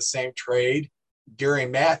Philly in the same trade, Gary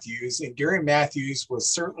Matthews. And Gary Matthews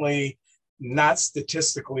was certainly not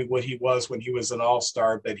statistically what he was when he was an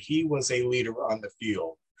all-star, but he was a leader on the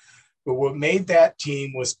field. But what made that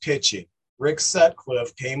team was pitching. Rick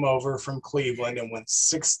Sutcliffe came over from Cleveland and went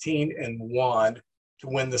 16-1 to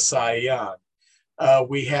win the Cy Young.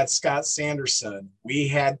 We had Scott Sanderson. We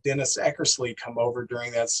had Dennis Eckersley come over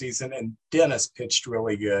during that season, and Dennis pitched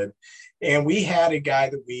really good. And we had a guy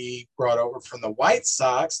that we brought over from the White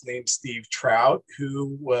Sox named Steve Trout,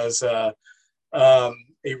 who was a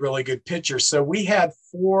really good pitcher. So we had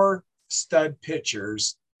 4 stud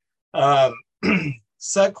pitchers.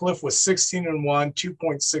 Sutcliffe was 16-1,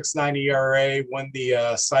 2.69 ERA, won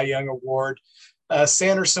the Cy Young Award.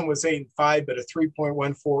 Sanderson was 8-5, but a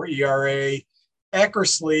 3.14 ERA.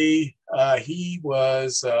 Eckersley, he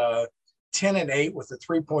was 10-8 with a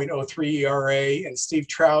 3.03 ERA, and Steve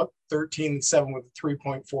Trout 13-7 with a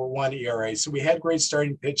 3.41 ERA. So we had great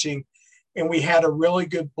starting pitching, and we had a really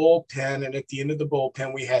good bullpen. And at the end of the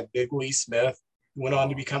bullpen, we had Big Lee Smith, who went on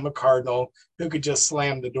to become a Cardinal, who could just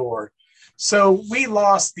slam the door. So we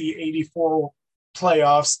lost the 84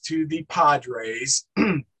 playoffs to the Padres,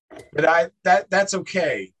 but that's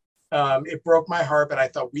okay. It broke my heart, but I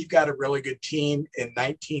thought we've got a really good team in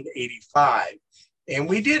 1985. And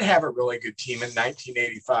we did have a really good team in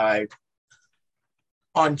 1985.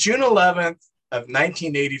 On June 11th, of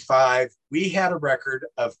 1985, we had a record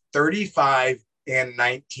of 35-19,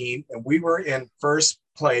 and we were in first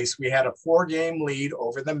place. We had a 4-game lead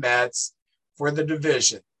over the Mets for the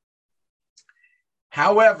division.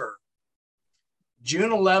 However,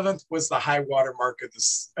 June 11th was the high water mark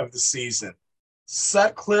of the season.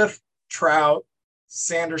 Sutcliffe, Trout,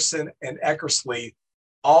 Sanderson, and Eckersley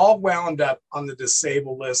all wound up on the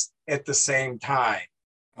disabled list at the same time.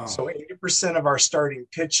 Oh. So 80% of our starting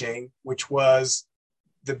pitching, which was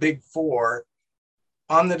the big four,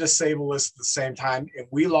 on the disabled list at the same time. And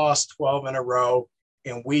we lost 12 in a row,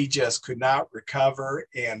 and we just could not recover.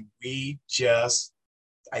 And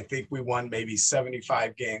I think we won maybe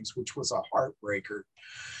 75 games, which was a heartbreaker.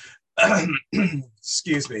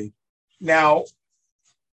 Excuse me. Now,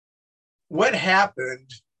 what happened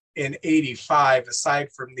in 85, aside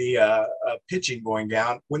from the pitching going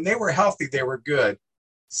down, when they were healthy, they were good.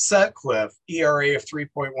 Sutcliffe, ERA of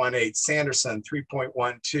 3.18, Sanderson,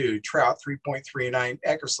 3.12, Trout, 3.39,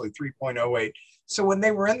 Eckersley, 3.08. So when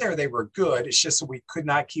they were in there, they were good. It's just that we could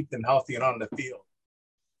not keep them healthy and on the field.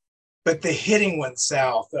 But the hitting went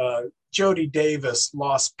south. Jody Davis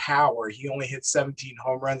lost power. He only hit 17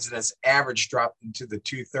 home runs, and his average dropped into the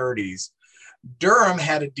 230s. Durham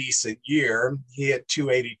had a decent year. He hit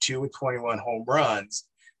 282 with 21 home runs.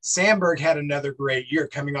 Sandberg had another great year,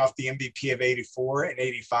 coming off the MVP of 84 and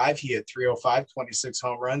 85. He hit 305, 26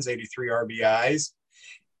 home runs, 83 RBIs.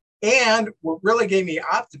 And what really gave me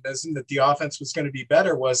optimism that the offense was going to be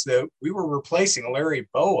better was that we were replacing Larry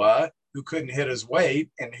Boa, who couldn't hit his weight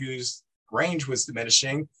and whose range was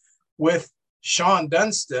diminishing, with Sean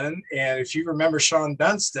Dunston. And if you remember Sean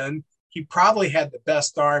Dunston, he probably had the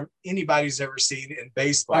best arm anybody's ever seen in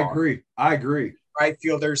baseball. I agree. Right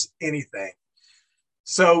fielders, anything.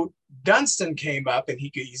 So Dunston came up, and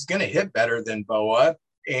he's going to hit better than Boa,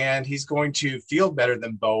 and he's going to field better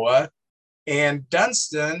than Boa. And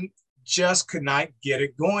Dunston just could not get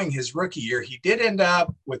it going his rookie year. He did end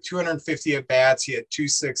up with 250 at-bats. He had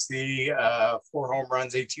 260, 4 home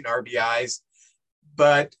runs, 18 RBIs.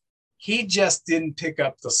 But he just didn't pick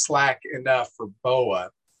up the slack enough for Boa.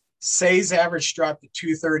 Say's average dropped to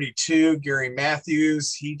 232. Gary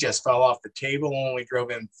Matthews, he just fell off the table, only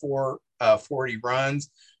drove in 40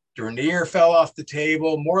 runs. Dernier fell off the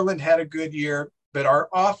table. Moreland had a good year, but our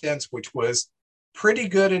offense, which was pretty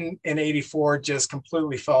good in 84, just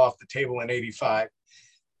completely fell off the table in 85.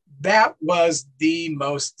 That was the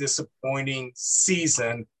most disappointing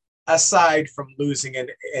season, aside from losing in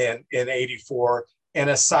 84,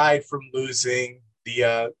 and aside from losing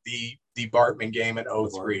the Bartman game in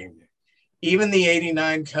 03. Even the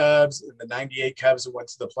 89 Cubs and the 98 Cubs that went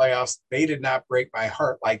to the playoffs, they did not break my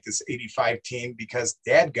heart like this 85 team, because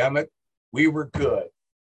dadgummit, we were good.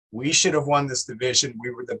 We should have won this division. We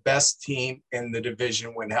were the best team in the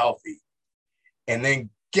division when healthy. And then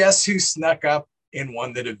guess who snuck up and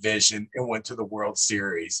won the division and went to the World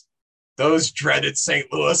Series? Those dreaded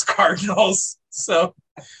St. Louis Cardinals. So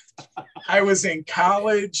I was in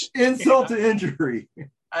college. Insult to injury.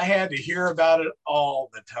 I had to hear about it all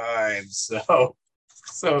the time. So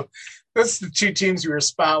that's the two teams we were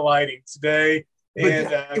spotlighting today.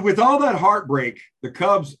 And with all that heartbreak, the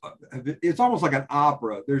Cubs, it's almost like an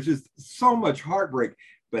opera. There's just so much heartbreak.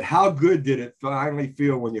 But how good did it finally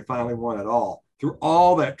feel when you finally won it all? Through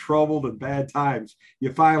all that troubled and bad times,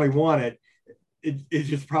 you finally won it. It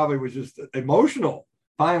just probably was just emotional,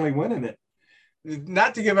 finally winning it.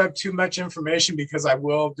 Not to give up too much information, because I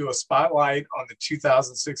will do a spotlight on the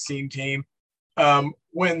 2016 team.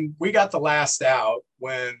 When we got the last out,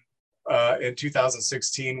 in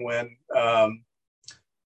 2016, when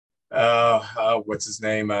what's his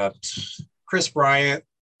name? Chris Bryant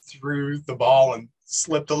threw the ball and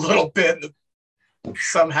slipped a little bit. And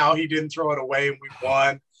somehow he didn't throw it away, and we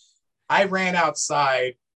won. I ran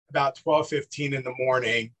outside about 12:15 in the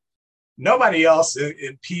morning. Nobody else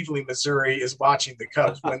in Peevely, Missouri is watching the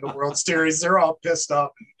Cubs win the World Series. They're all pissed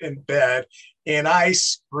off in bed. And I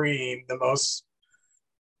screamed the most,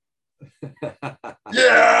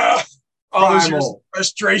 yeah, all those years of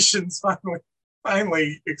frustrations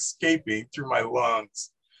finally escaping through my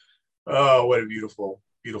lungs. Oh, what a beautiful,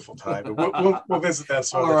 beautiful time. But we'll visit that.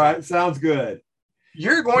 Some all right, sounds good.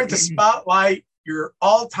 You're going to spotlight your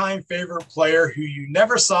all-time favorite player who you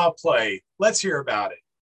never saw play. Let's hear about it.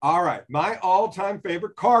 All right. My all-time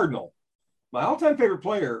favorite Cardinal. My all-time favorite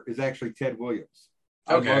player is actually Ted Williams.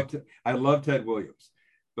 Okay. I love Ted Williams.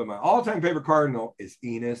 But my all-time favorite Cardinal is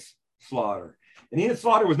Enos Slaughter. And Enos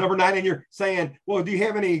Slaughter was number 9, and you're saying, well, do you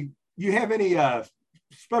have any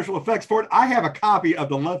special effects for it? I have a copy of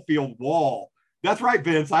the left field wall. That's right,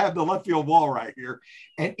 Vince. I have the left field wall right here.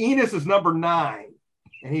 And Enos is number 9.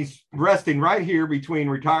 And he's resting right here between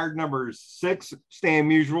retired number 6, Stan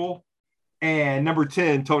Musial, and number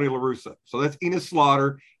 10, Tony La Russa. So that's Enos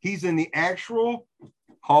Slaughter. He's in the actual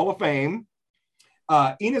Hall of Fame.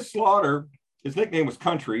 Enos Slaughter, his nickname was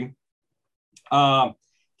Country.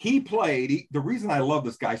 He played, the reason I love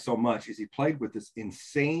this guy so much is he played with this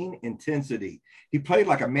insane intensity. He played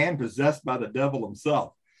like a man possessed by the devil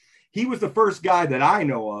himself. He was the first guy that I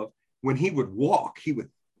know of when he would walk, he would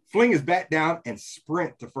fling his bat down and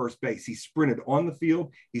sprint to first base. He sprinted on the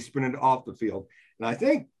field. He sprinted off the field. And I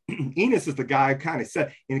think Enos is the guy who kind of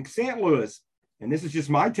said in St. Louis, and this is just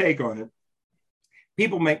my take on it,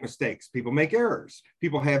 people make mistakes. People make errors.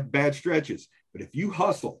 People have bad stretches. But if you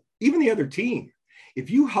hustle, even the other team, if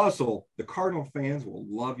you hustle, the Cardinal fans will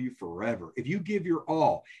love you forever. If you give your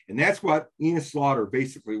all, and that's what Enos Slaughter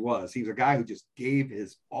basically was. He was a guy who just gave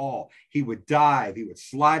his all. He would dive. He would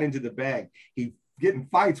slide into the bag. He get in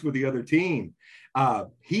fights with the other team.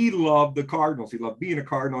 He loved the Cardinals. He loved being a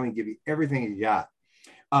Cardinal and give you everything he got.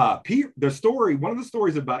 One of the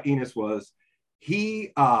stories about Enos was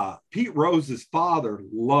Pete Rose's father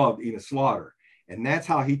loved Enos Slaughter. And that's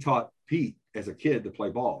how he taught Pete as a kid to play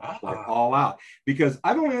ball, like all out. Because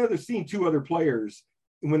I've only ever seen 2 other players,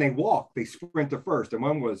 when they walk, they sprint to first. And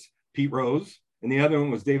one was Pete Rose, and the other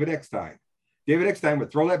one was David Eckstein. David Eckstein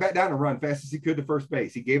would throw that bat down and run fast as he could to first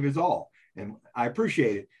base. He gave his all, and I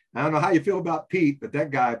appreciate it. I don't know how you feel about Pete, but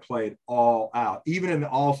that guy played all out. Even in the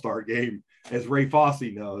All-Star game, as Ray Fosse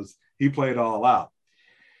knows, he played all out.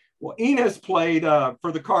 Well, Enos played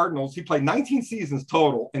for the Cardinals. He played 19 seasons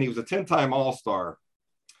total, and he was a 10-time All-Star.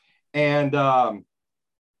 And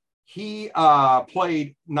he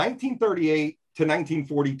played 1938 to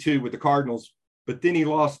 1942 with the Cardinals, but then he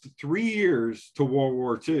lost 3 years to World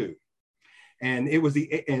War II. And it was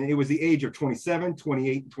the age of 27,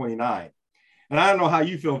 28, and 29. And I don't know how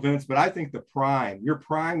you feel, Vince, but I think your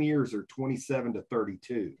prime years are 27 to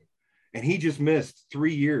 32. And he just missed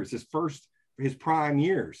 3 years, his prime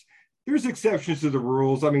years. There's exceptions to the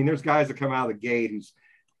rules. I mean, there's guys that come out of the gate who's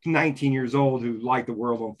 19 years old who light the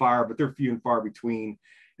world on fire, but they're few and far between.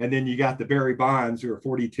 And then you got the Barry Bonds who are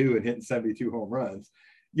 42 and hitting 72 home runs.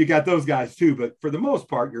 You got those guys too. But for the most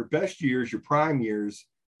part, your best years, your prime years,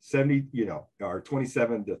 70, are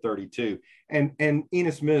 27 to 32. And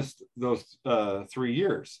Enos missed those 3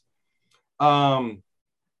 years.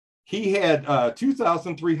 He had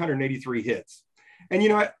 2,383 hits.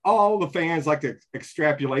 And, all the fans like to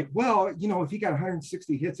extrapolate, well, if he got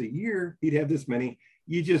 160 hits a year, he'd have this many.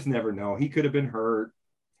 You just never know. He could have been hurt.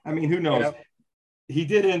 I mean, who knows? Yeah. He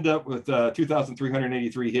did end up with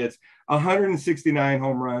 2,383 hits, 169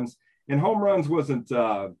 home runs. And home runs wasn't,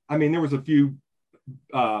 there was a few,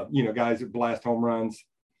 guys that blast home runs.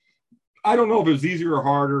 I don't know if it was easier or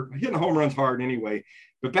harder. Hitting home runs hard anyway.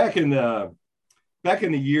 But back in the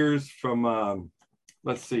years from,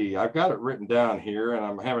 let's see, I've got it written down here, and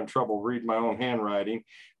I'm having trouble reading my own handwriting.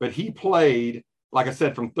 But he played, like I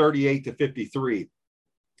said, from 38 to 53.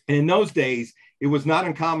 And in those days, it was not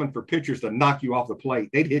uncommon for pitchers to knock you off the plate.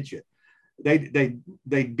 They'd hit you.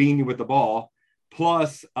 They'd bean you with the ball.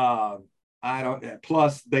 Plus, they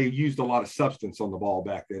used a lot of substance on the ball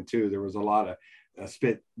back then too. There was a lot of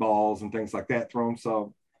spit balls and things like that thrown.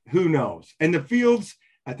 So who knows? And the fields,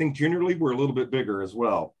 I think, generally were a little bit bigger as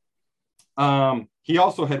well. He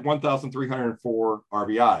also had 1,304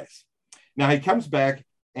 RBIs. Now he comes back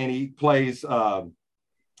and he plays from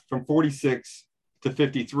 46 to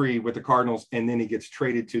 53 with the Cardinals, and then he gets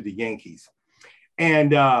traded to the Yankees.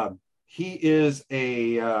 And he is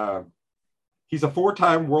he's a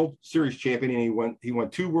 4-time World Series champion, and he won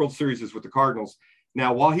 2 World Series with the Cardinals.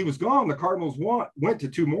 Now, while he was gone, the Cardinals went to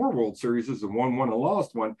 2 more World Series and won one and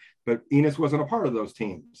lost one, but Enos wasn't a part of those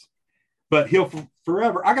teams. But he'll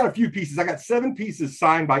forever. I got a few pieces. I got 7 pieces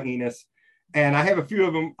signed by Enos, and I have a few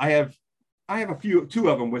of them. I have 2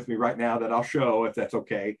 of them with me right now that I'll show if that's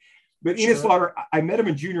okay. But sure. Enos Slaughter, I met him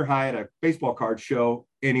in junior high at a baseball card show,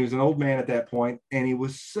 and he was an old man at that point, and he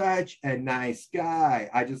was such a nice guy.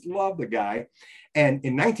 I just love the guy. And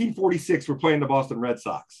in 1946, we're playing the Boston Red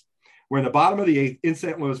Sox. We're in the bottom of the 8th in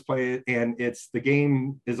St. Louis play, and the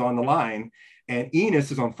game is on the line, and Enos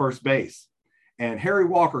is on first base. And Harry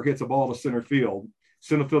Walker hits a ball to center field.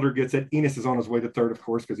 Center fielder gets it. Enos is on his way to third, of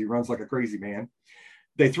course, because he runs like a crazy man.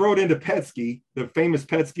 They throw it into Petsky, the famous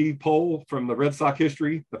Petsky pole from the Red Sox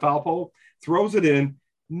history, the foul pole, throws it in.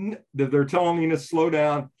 They're telling Enos, slow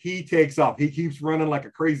down. He takes off. He keeps running like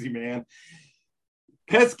a crazy man.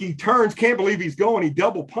 Petsky turns, can't believe he's going. He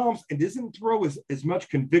double pumps and doesn't throw as much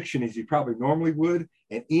conviction as he probably normally would.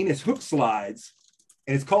 And Enos hook slides,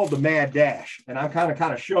 and it's called the Mad Dash. And I'm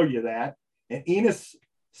kind of show you that. And Enos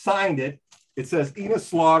signed it, it says Enos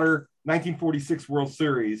Slaughter, 1946 World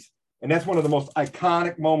Series. And that's one of the most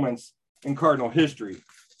iconic moments in Cardinal history.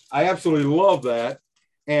 I absolutely love that.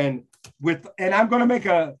 And I'm going to make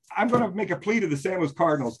a plea to the St. Louis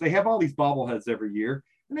Cardinals. They have all these bobbleheads every year,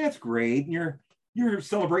 and that's great. And you're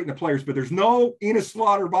celebrating the players, but there's no Enos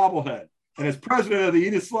Slaughter bobblehead. And as president of the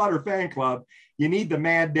Enos Slaughter fan club, you need the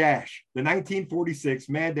Mad Dash, the 1946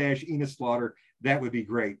 Mad Dash Enos Slaughter. That would be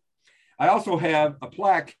great. I also have a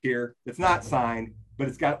plaque here that's not signed, but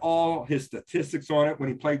it's got all his statistics on it when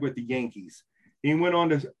he played with the Yankees. He went on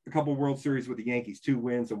to a couple of World Series with the Yankees, 2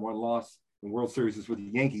 wins and 1 loss in World Series with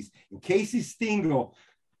the Yankees. And Casey Stengel,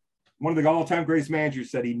 one of the all-time greatest managers,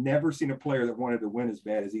 said he never seen a player that wanted to win as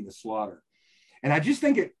bad as Enos Slaughter. And I just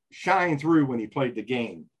think it shined through when he played the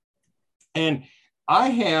game. And I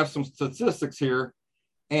have some statistics here,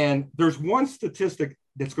 and there's one statistic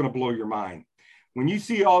that's going to blow your mind. When you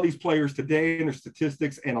see all these players today and their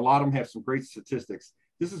statistics, and a lot of them have some great statistics,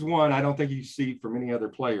 this is one I don't think you see from any other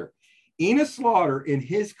player. Enos Slaughter, in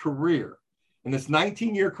his career, in this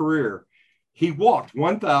 19-year career, he walked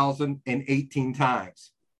 1,018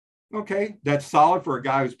 times. Okay, that's solid for a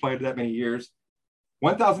guy who's played that many years.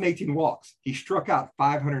 1,018 walks. He struck out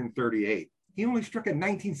 538. He only struck out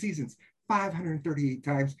 19 seasons, 538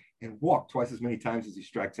 times, and walked twice as many times as he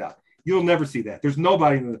strikes out. You'll never see that. There's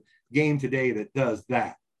nobody in the game today that does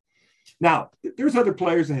that. Now, there's other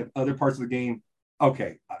players that have other parts of the game.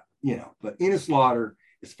 Okay, but Enos Slaughter,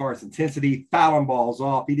 as far as intensity, fouling balls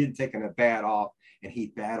off, he didn't take a bat off, and he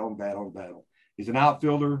battled. He's an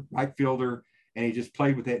outfielder, right fielder, and he just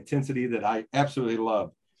played with that intensity that I absolutely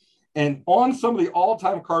love. And on some of the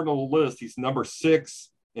all-time Cardinal list, he's number 6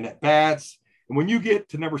 in at-bats. And when you get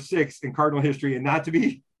to number 6 in Cardinal history, and not to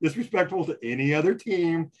be disrespectful to any other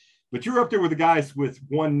team, but you're up there with the guys with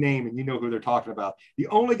one name, and you know who they're talking about. The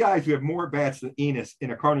only guys who have more bats than Enos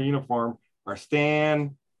in a Cardinal uniform are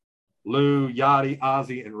Stan, Lou, Yachty,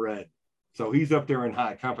 Ozzie, and Red. So he's up there in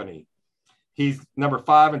high company. He's number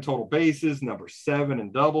 5 in total bases, number 7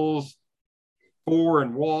 in doubles, 4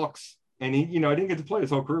 in walks. And he, didn't get to play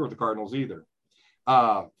his whole career with the Cardinals either.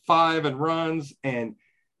 5 in runs, and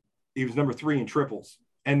he was number 3 in triples.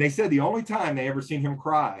 And they said the only time they ever seen him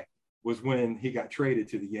cry was when he got traded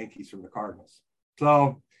to the Yankees from the Cardinals.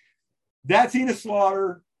 So that's Enos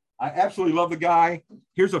Slaughter. I absolutely love the guy.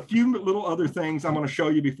 Here's a few little other things I'm going to show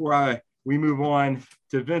you before we move on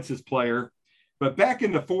to Vince's player. But back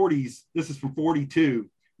in the 40s, this is from 42,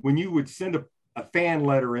 when you would send a fan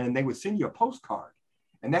letter in, they would send you a postcard.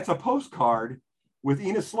 And that's a postcard with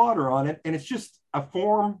Enos Slaughter on it. And it's just a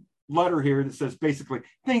form letter here that says basically,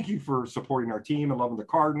 thank you for supporting our team and loving the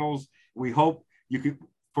Cardinals. We hope you could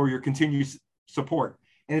for your continued support.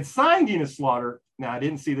 And it's signed Enos Slaughter. Now, I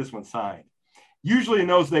didn't see this one signed. Usually in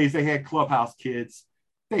those days, they had clubhouse kids.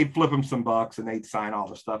 They'd flip them some bucks and they'd sign all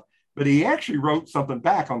the stuff. But he actually wrote something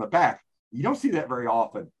back on the back. You don't see that very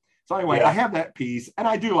often. So anyway, I have that piece, and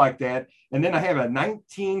I do like that. And then I have a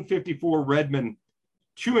 1954 Redmond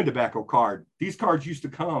chewing tobacco card. These cards used to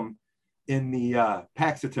come in the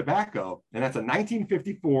packs of tobacco, and that's a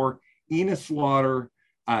 1954 Enos Slaughter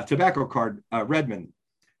tobacco card, Redmond.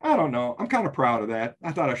 I don't know. I'm kind of proud of that.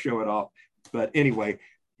 I thought I'd show it off. But anyway,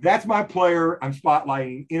 that's my player. I'm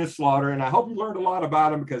spotlighting Enos Slaughter, and I hope you learned a lot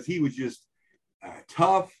about him because he was just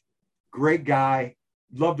tough, great guy,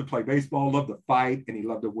 loved to play baseball, loved to fight, and he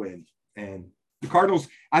loved to win. And the Cardinals,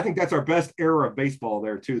 I think that's our best era of baseball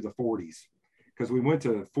there too, the 40s, because we went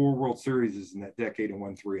to 4 World Series in that decade and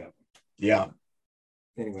won 3 of them. Yeah.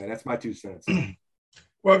 Anyway, that's my 2 cents.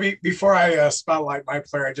 Well, before I spotlight my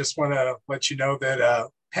player, I just want to let you know that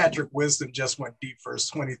Patrick Wisdom just went deep for his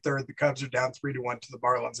 23rd. The Cubs are down 3-1 to the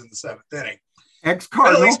Marlins in the 7th inning.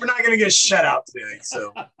 Ex-Cardinal. But at least we're not going to get shut out today.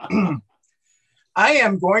 So I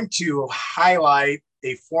am going to highlight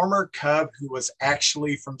a former Cub who was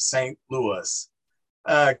actually from St. Louis.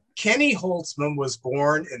 Kenny Holtzman was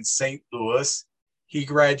born in St. Louis. He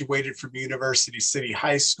graduated from University City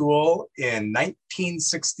High School in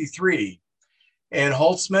 1963. And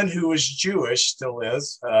Holtzman, who was Jewish, still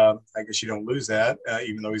is. I guess you don't lose that,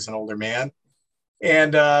 even though he's an older man.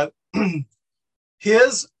 And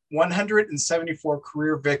his 174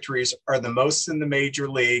 career victories are the most in the major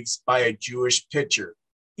leagues by a Jewish pitcher,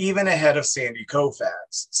 even ahead of Sandy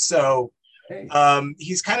Koufax. So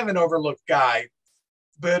he's kind of an overlooked guy.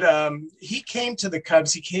 But he came to the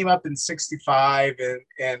Cubs. He came up in 65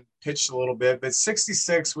 and pitched a little bit. But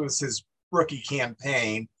 66 was his rookie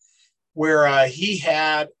campaign, where he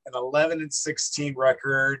had an 11-16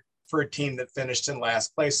 record for a team that finished in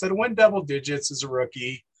last place. So to win double digits as a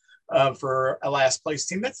rookie for a last place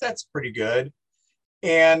team, that's pretty good.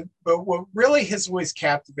 But what really has always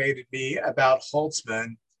captivated me about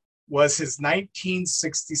Holtzman was his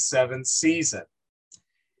 1967 season.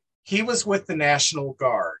 He was with the National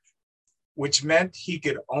Guard, which meant he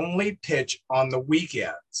could only pitch on the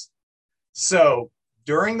weekends. So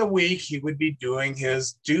during the week, he would be doing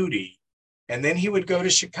his duty, and then he would go to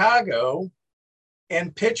Chicago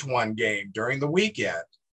and pitch one game during the weekend.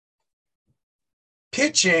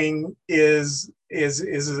 Pitching is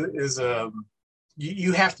a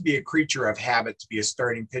you have to be a creature of habit to be a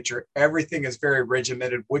starting pitcher. Everything is very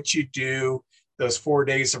regimented. What you do, those 4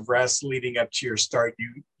 days of rest leading up to your start,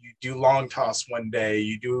 you do long toss one day,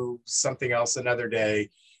 you do something else another day,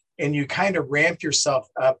 and you kind of ramp yourself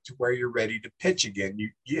up to where you're ready to pitch again.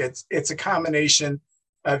 It's a combination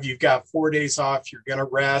of you've got 4 days off, you're going to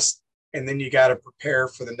rest, and then you got to prepare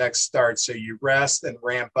for the next start. So you rest and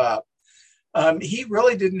ramp up. He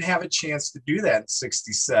really didn't have a chance to do that in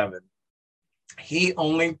 67. He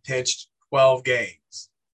only pitched 12 games.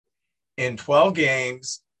 In 12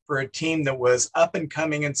 games, for a team that was up and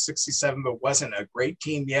coming in 67, but wasn't a great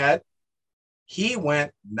team yet, he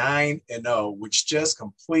went 9-0, which just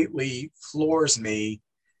completely floors me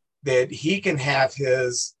that he can have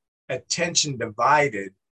his attention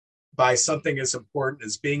divided by something as important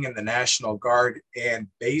as being in the National Guard and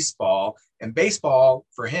baseball. And baseball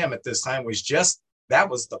for him at this time was that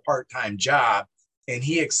was the part-time job, and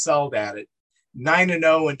he excelled at it.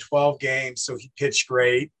 9-0 in 12 games, so he pitched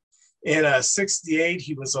great. In 68,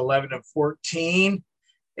 he was 11-14,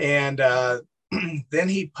 and then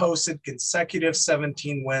he posted consecutive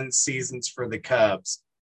 17-win seasons for the Cubs.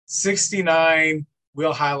 69,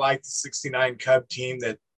 we'll highlight the 69 Cub team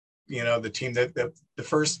that, the team that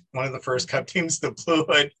one of the first Cub teams that blew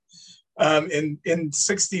it. In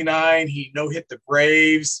 69, he no-hit the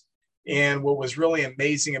Braves. And what was really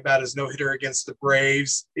amazing about his no-hitter against the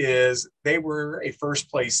Braves is they were a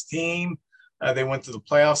first-place team. They went to the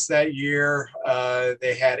playoffs that year.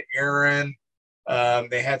 They had Aaron.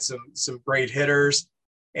 They had some great hitters,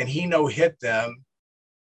 and he no-hit them.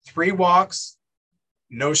 3 walks,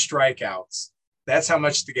 no strikeouts. That's how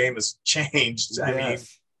much the game has changed.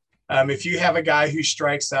 Yes. I mean, if you have a guy who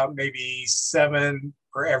strikes out maybe 7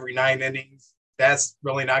 for every 9 innings, that's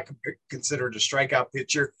really not considered a strikeout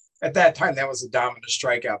pitcher. At that time, that was a dominant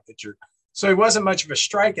strikeout pitcher. So he wasn't much of a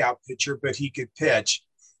strikeout pitcher, but he could pitch.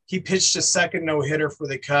 He pitched a second no-hitter for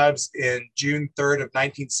the Cubs in June 3rd of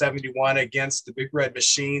 1971 against the Big Red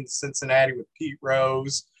Machine, Cincinnati, with Pete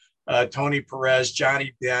Rose, Tony Perez,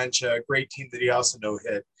 Johnny Bench, a great team that he also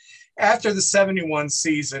no-hit. After the 71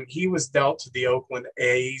 season, he was dealt to the Oakland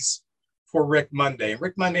A's for Rick Monday.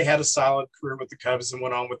 Rick Monday had a solid career with the Cubs and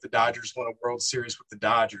went on with the Dodgers, won a World Series with the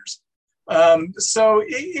Dodgers. So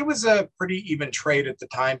it was a pretty even trade at the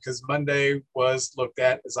time because Monday was looked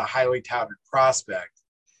at as a highly touted prospect.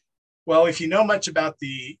 Well, if you know much about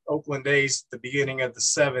the Oakland A's at the beginning of the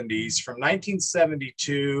 70s, from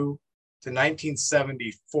 1972 to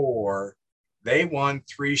 1974, they won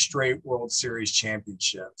 3 straight World Series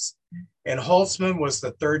championships. And Holtzman was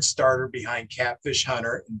the 3rd starter behind Catfish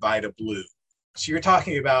Hunter and Vida Blue. So you're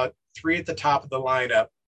talking about 3 at the top of the lineup.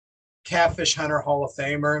 Catfish Hunter, Hall of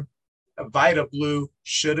Famer. Vida Blue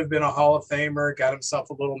should have been a Hall of Famer, got himself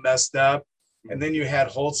a little messed up. And then you had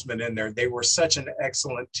Holtzman in there. They were such an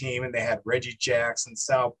excellent team, and they had Reggie Jackson,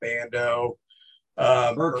 Sal Bando,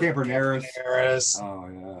 Bert Campaneris. Oh,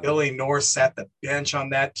 yeah. Billy North sat the bench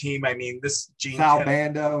on that team. I mean, this Gene Sal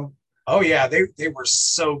Bando. Oh, yeah, they were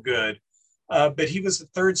so good. But he was the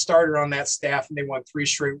 3rd starter on that staff, and they won 3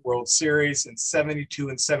 straight World Series. In 72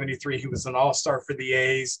 and 73, he was an all-star for the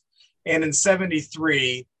A's. And in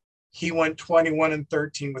 73, he went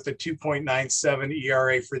 21-13 with a 2.97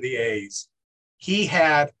 ERA for the A's. He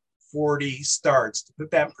had 40 starts. To put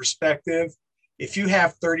that in perspective, if you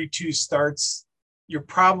have 32 starts, you're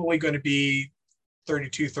probably going to be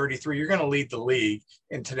 32, 33. You're going to lead the league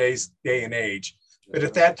in today's day and age. But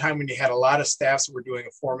at that time, when you had a lot of staffs that were doing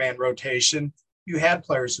a 4-man rotation, you had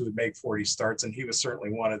players who would make 40 starts, and he was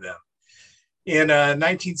certainly one of them. In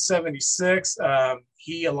 1976,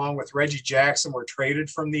 he, along with Reggie Jackson, were traded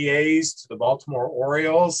from the A's to the Baltimore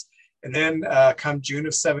Orioles. And then come June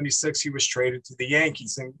of 76, he was traded to the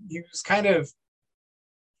Yankees. And he was kind of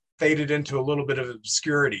faded into a little bit of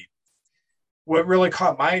obscurity. What really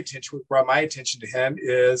caught my attention, what brought my attention to him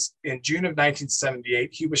is in June of 1978,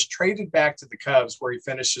 he was traded back to the Cubs, where he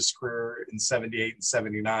finished his career in 78 and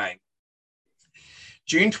 79.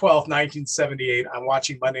 June 12th, 1978, I'm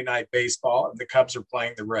watching Monday Night Baseball, and the Cubs are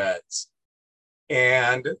playing the Reds.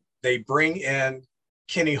 And they bring in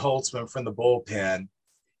Kenny Holtzman from the bullpen.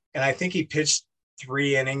 And I think he pitched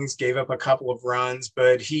 3 innings, gave up a couple of runs,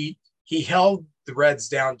 but he he held the Reds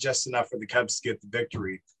down just enough for the Cubs to get the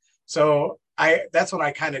victory. So that's when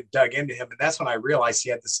I kind of dug into him. And that's when I realized he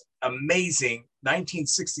had this amazing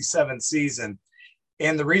 1967 season.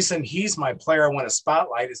 And the reason he's my player I want to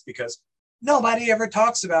spotlight is because nobody ever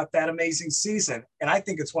talks about that amazing season. And I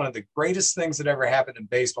think it's one of the greatest things that ever happened in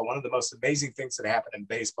baseball, one of the most amazing things that happened in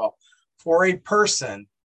baseball. For a person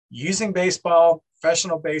using baseball,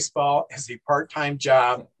 professional baseball, as a part-time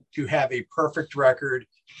job, to have a perfect record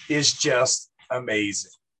is just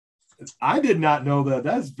amazing. I did not know that.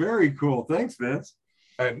 That's very cool. Thanks, Vince.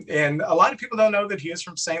 And a lot of people don't know that he is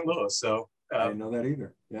from St. Louis. So I didn't know that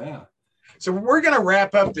either. Yeah. So we're going to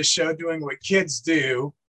wrap up the show doing what kids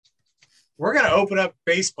do. We're going to open up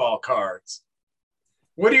baseball cards.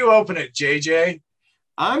 What do you open it, JJ?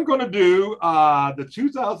 I'm going to do the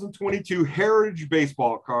 2022 Heritage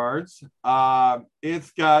Baseball cards.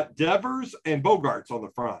 It's got Devers and Bogarts on the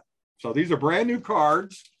front. So these are brand new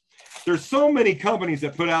cards. There's so many companies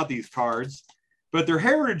that put out these cards, but they're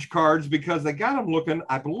Heritage cards because they got them looking,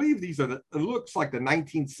 I believe these are it looks like the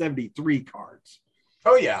 1973 cards.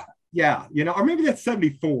 Oh, yeah. Yeah, or maybe that's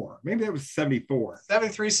 74. Maybe that was 74.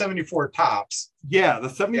 73, 74 tops. Yeah, the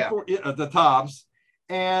 74, the tops.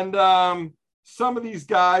 And some of these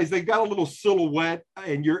guys, they've got a little silhouette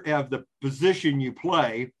and you're of the position you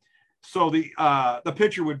play. So the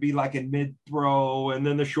pitcher would be like in mid-throw, and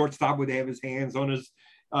then the shortstop would have his hands on his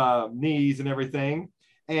knees and everything.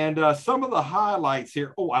 And some of the highlights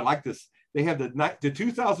here. Oh, I like this. They have the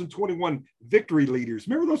 2021 victory leaders.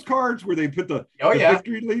 Remember those cards where they put the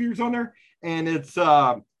victory leaders on there? And it's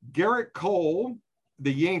Garrett Cole,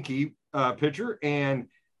 the Yankee pitcher, and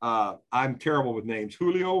I'm terrible with names.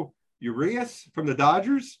 Julio Urias from the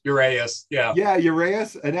Dodgers. Urias, yeah. Yeah,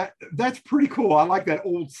 Urias. And that's pretty cool. I like that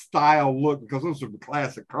old style look because those are the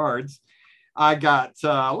classic cards. I got,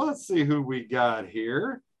 let's see who we got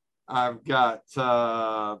here. I've got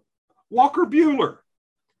Walker Buehler.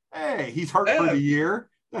 Hey, he's hurt for the year.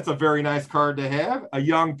 That's a very nice card to have. A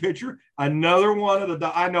young pitcher. Another one of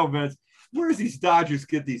I know, Vince, where does these Dodgers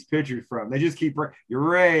get these pitchers from? They just keep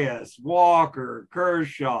Urias, Walker,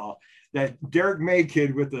 Kershaw, that Derek May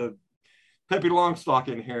kid with the Pepe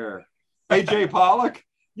Longstocking hair. AJ Pollock.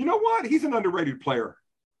 You know what? He's an underrated player.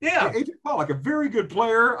 Yeah. AJ Pollock, a very good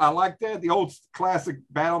player. I like that. The old classic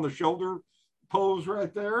bat on the shoulder pose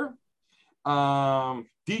right there. DJ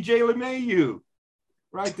LeMahieu.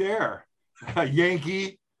 Right there.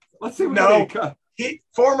 Yankee. Let's see.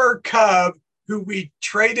 Former Cub who we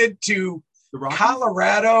traded to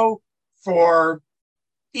Colorado for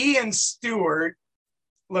Ian Stewart.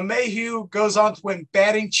 LeMahieu goes on to win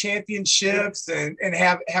batting championships and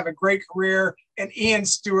have a great career. And Ian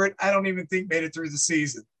Stewart, I don't even think made it through the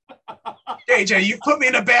season. JJ, you put me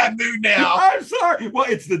in a bad mood now. I'm sorry. Well,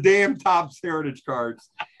 it's the damn Topps Heritage cards.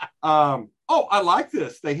 Oh, I like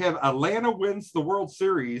this. They have Atlanta wins the World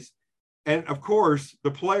Series. And of course,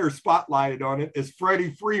 the player spotlighted on it is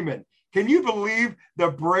Freddie Freeman. Can you believe the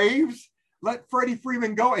Braves let Freddie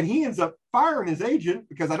Freeman go? And he ends up firing his agent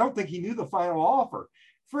because I don't think he knew the final offer.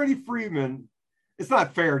 Freddie Freeman, it's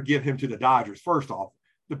not fair to give him to the Dodgers. First off,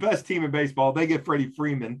 the best team in baseball, they get Freddie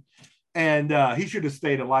Freeman. And he should have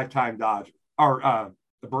stayed a lifetime Dodger or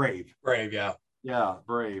the Brave. Brave, yeah. Yeah,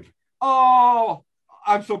 Brave. Oh,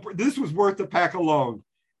 this was worth the pack alone.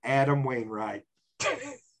 Adam Wainwright.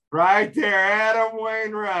 Right there, Adam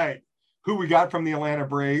Wainwright, who we got from the Atlanta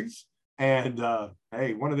Braves. And,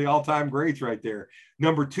 hey, one of the all-time greats right there.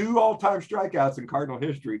 Number 2 all-time strikeouts in Cardinal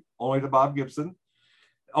history, only to Bob Gibson.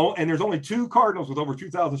 Oh, and there's only 2 Cardinals with over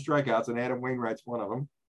 2,000 strikeouts, and Adam Wainwright's one of them.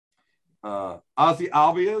 Ozzie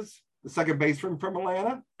Albies, the second baseman from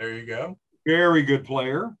Atlanta. There you go. Very good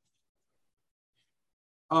player.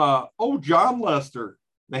 John Lester.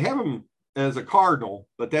 They have him as a Cardinal,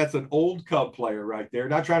 but that's an old Cub player right there.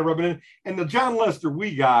 Not trying to rub it in. And the John Lester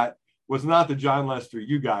we got was not the John Lester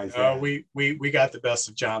you guys had. We got the best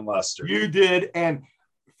of John Lester. You did. And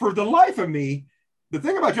for the life of me, the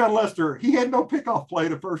thing about John Lester, he had no pickoff play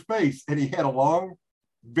to first base, and he had a long,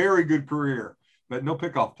 very good career, but no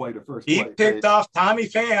pickoff play to first base. He picked off Tommy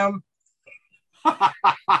Pham.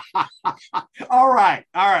 All right.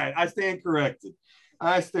 I stand corrected.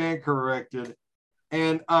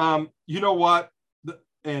 And you know what?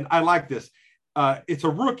 And I like this. It's a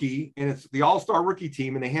rookie, and it's the All-Star rookie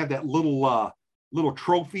team, and they have that little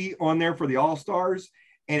trophy on there for the All-Stars.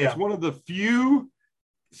 And it's one of the few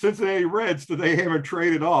Cincinnati Reds that they haven't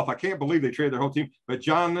traded off. I can't believe they traded their whole team. But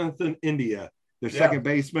Jonathan India, their second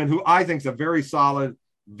baseman, who I think is a very solid,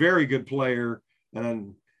 very good player.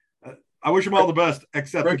 And I wish him all the best.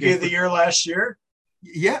 Except Rookie of the Year last year?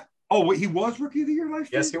 Yeah. Oh, wait, he was Rookie of the Year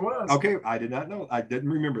last year? Yes, he was. Okay, I did not know. I didn't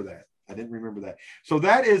remember that. I didn't remember that. So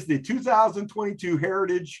that is the 2022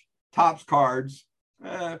 Heritage Topps cards.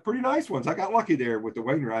 Pretty nice ones. I got lucky there with the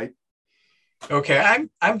Wainwright. Okay,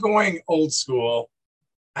 I'm going old school.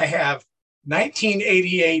 I have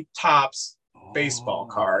 1988 Topps baseball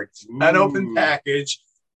cards, unopened package,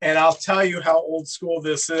 and I'll tell you how old school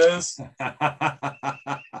this is.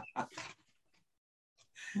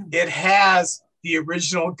 It has the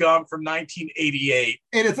original gum from 1988.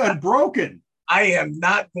 And it's unbroken. I am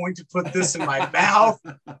not going to put this in my mouth.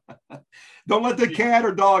 Don't let the cat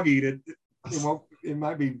or dog eat it. It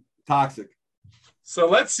might be toxic. So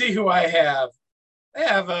let's see who I have. I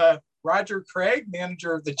have Roger Craig,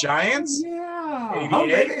 manager of the Giants. Yeah.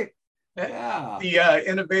 88. Yeah. The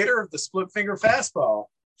innovator of the split finger fastball.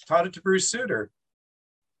 Taught it to Bruce Sutter.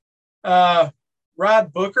 Rod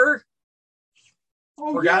Booker.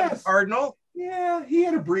 Forgotten Cardinal. Yeah, he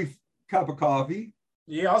had a brief cup of coffee.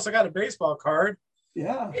 He also got a baseball card.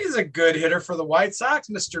 Yeah. He's a good hitter for the White Sox,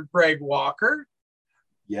 Mr. Greg Walker.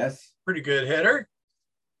 Yes. Pretty good hitter.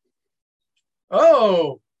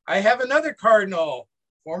 Oh, I have another Cardinal.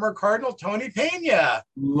 Former Cardinal Tony Pena.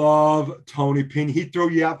 Love Tony Pena. He'd throw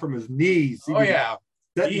you out from his knees. He had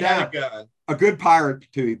a gun. A good Pirate,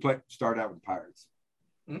 too. He started out with the Pirates.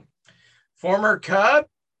 Former Cub,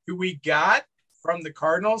 who we got from the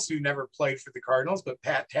Cardinals, who never played for the Cardinals, but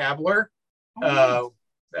Pat Tabler.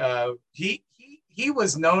 He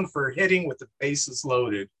was known for hitting with the bases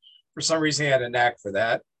loaded. For some reason, he had a knack for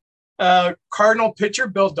that. Cardinal pitcher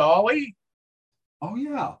Bill Dawley. Oh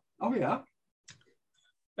yeah.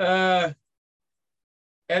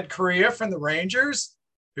 Ed Correa from the Rangers.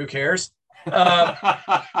 Who cares?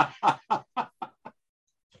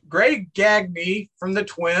 Greg Gagne from the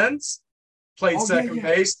Twins. Played second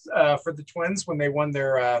base for the Twins when they won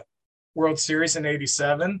their World Series in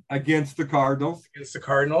 '87 against the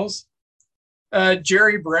Cardinals.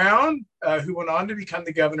 Jerry Brown, who went on to become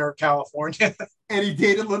the governor of California. And he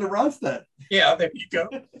dated Linda Ronstadt. Yeah, there you go.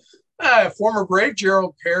 Former Brave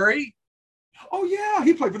Gerald Perry. Oh, yeah.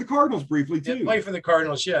 He played for the Cardinals briefly, too. He played for the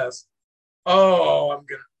Cardinals, yes. Oh,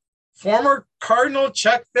 former Cardinal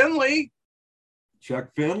Chuck Finley.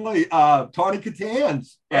 Tawny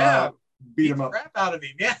Catans. Yeah. Beat him up. Crap out of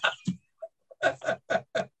him,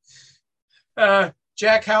 yeah.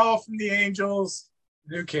 Jack Howell from the Angels.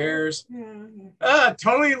 Who cares?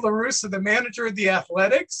 Tony La Russa, the manager of the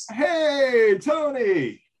Athletics. Hey,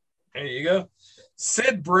 Tony. There you go.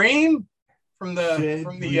 Sid Bream from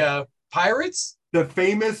the Pirates. The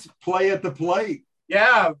famous play at the plate.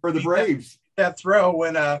 Yeah. For the Braves. That throw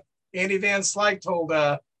when Andy Van Slyke told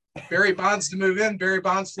Barry Bonds to move in. Barry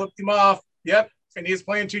Bonds flipped him off. Yep. And he was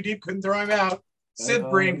playing too deep, couldn't throw him out.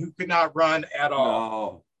 Sid Bream, who could not run at all.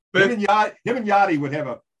 No. But him and Yachty would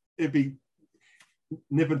have it'd be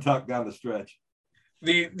nip and tuck down the stretch.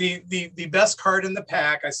 The best card in the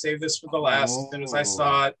pack, I saved this for the last as soon as I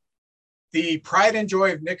saw it. The pride and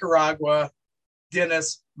joy of Nicaragua,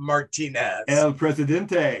 Dennis Martinez. El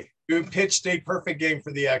Presidente. Who pitched a perfect game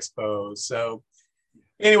for the Expos. So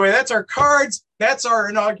anyway, that's our cards. That's our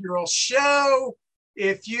inaugural show.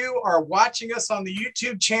 If you are watching us on the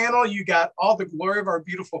YouTube channel, you got all the glory of our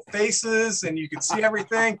beautiful faces and you can see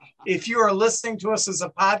everything. If you are listening to us as a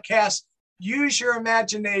podcast, use your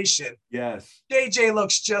imagination. Yes. JJ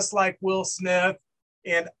looks just like Will Smith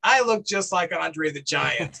and I look just like Andre the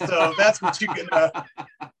Giant. So that's what you can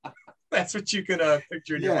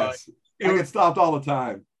picture in your mind. I get stopped all the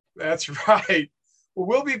time. That's right. Well,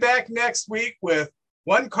 we'll be back next week with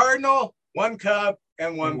one Cardinal, one Cub,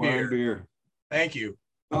 and one beer. Thank you.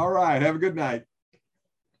 All right. Have a good night.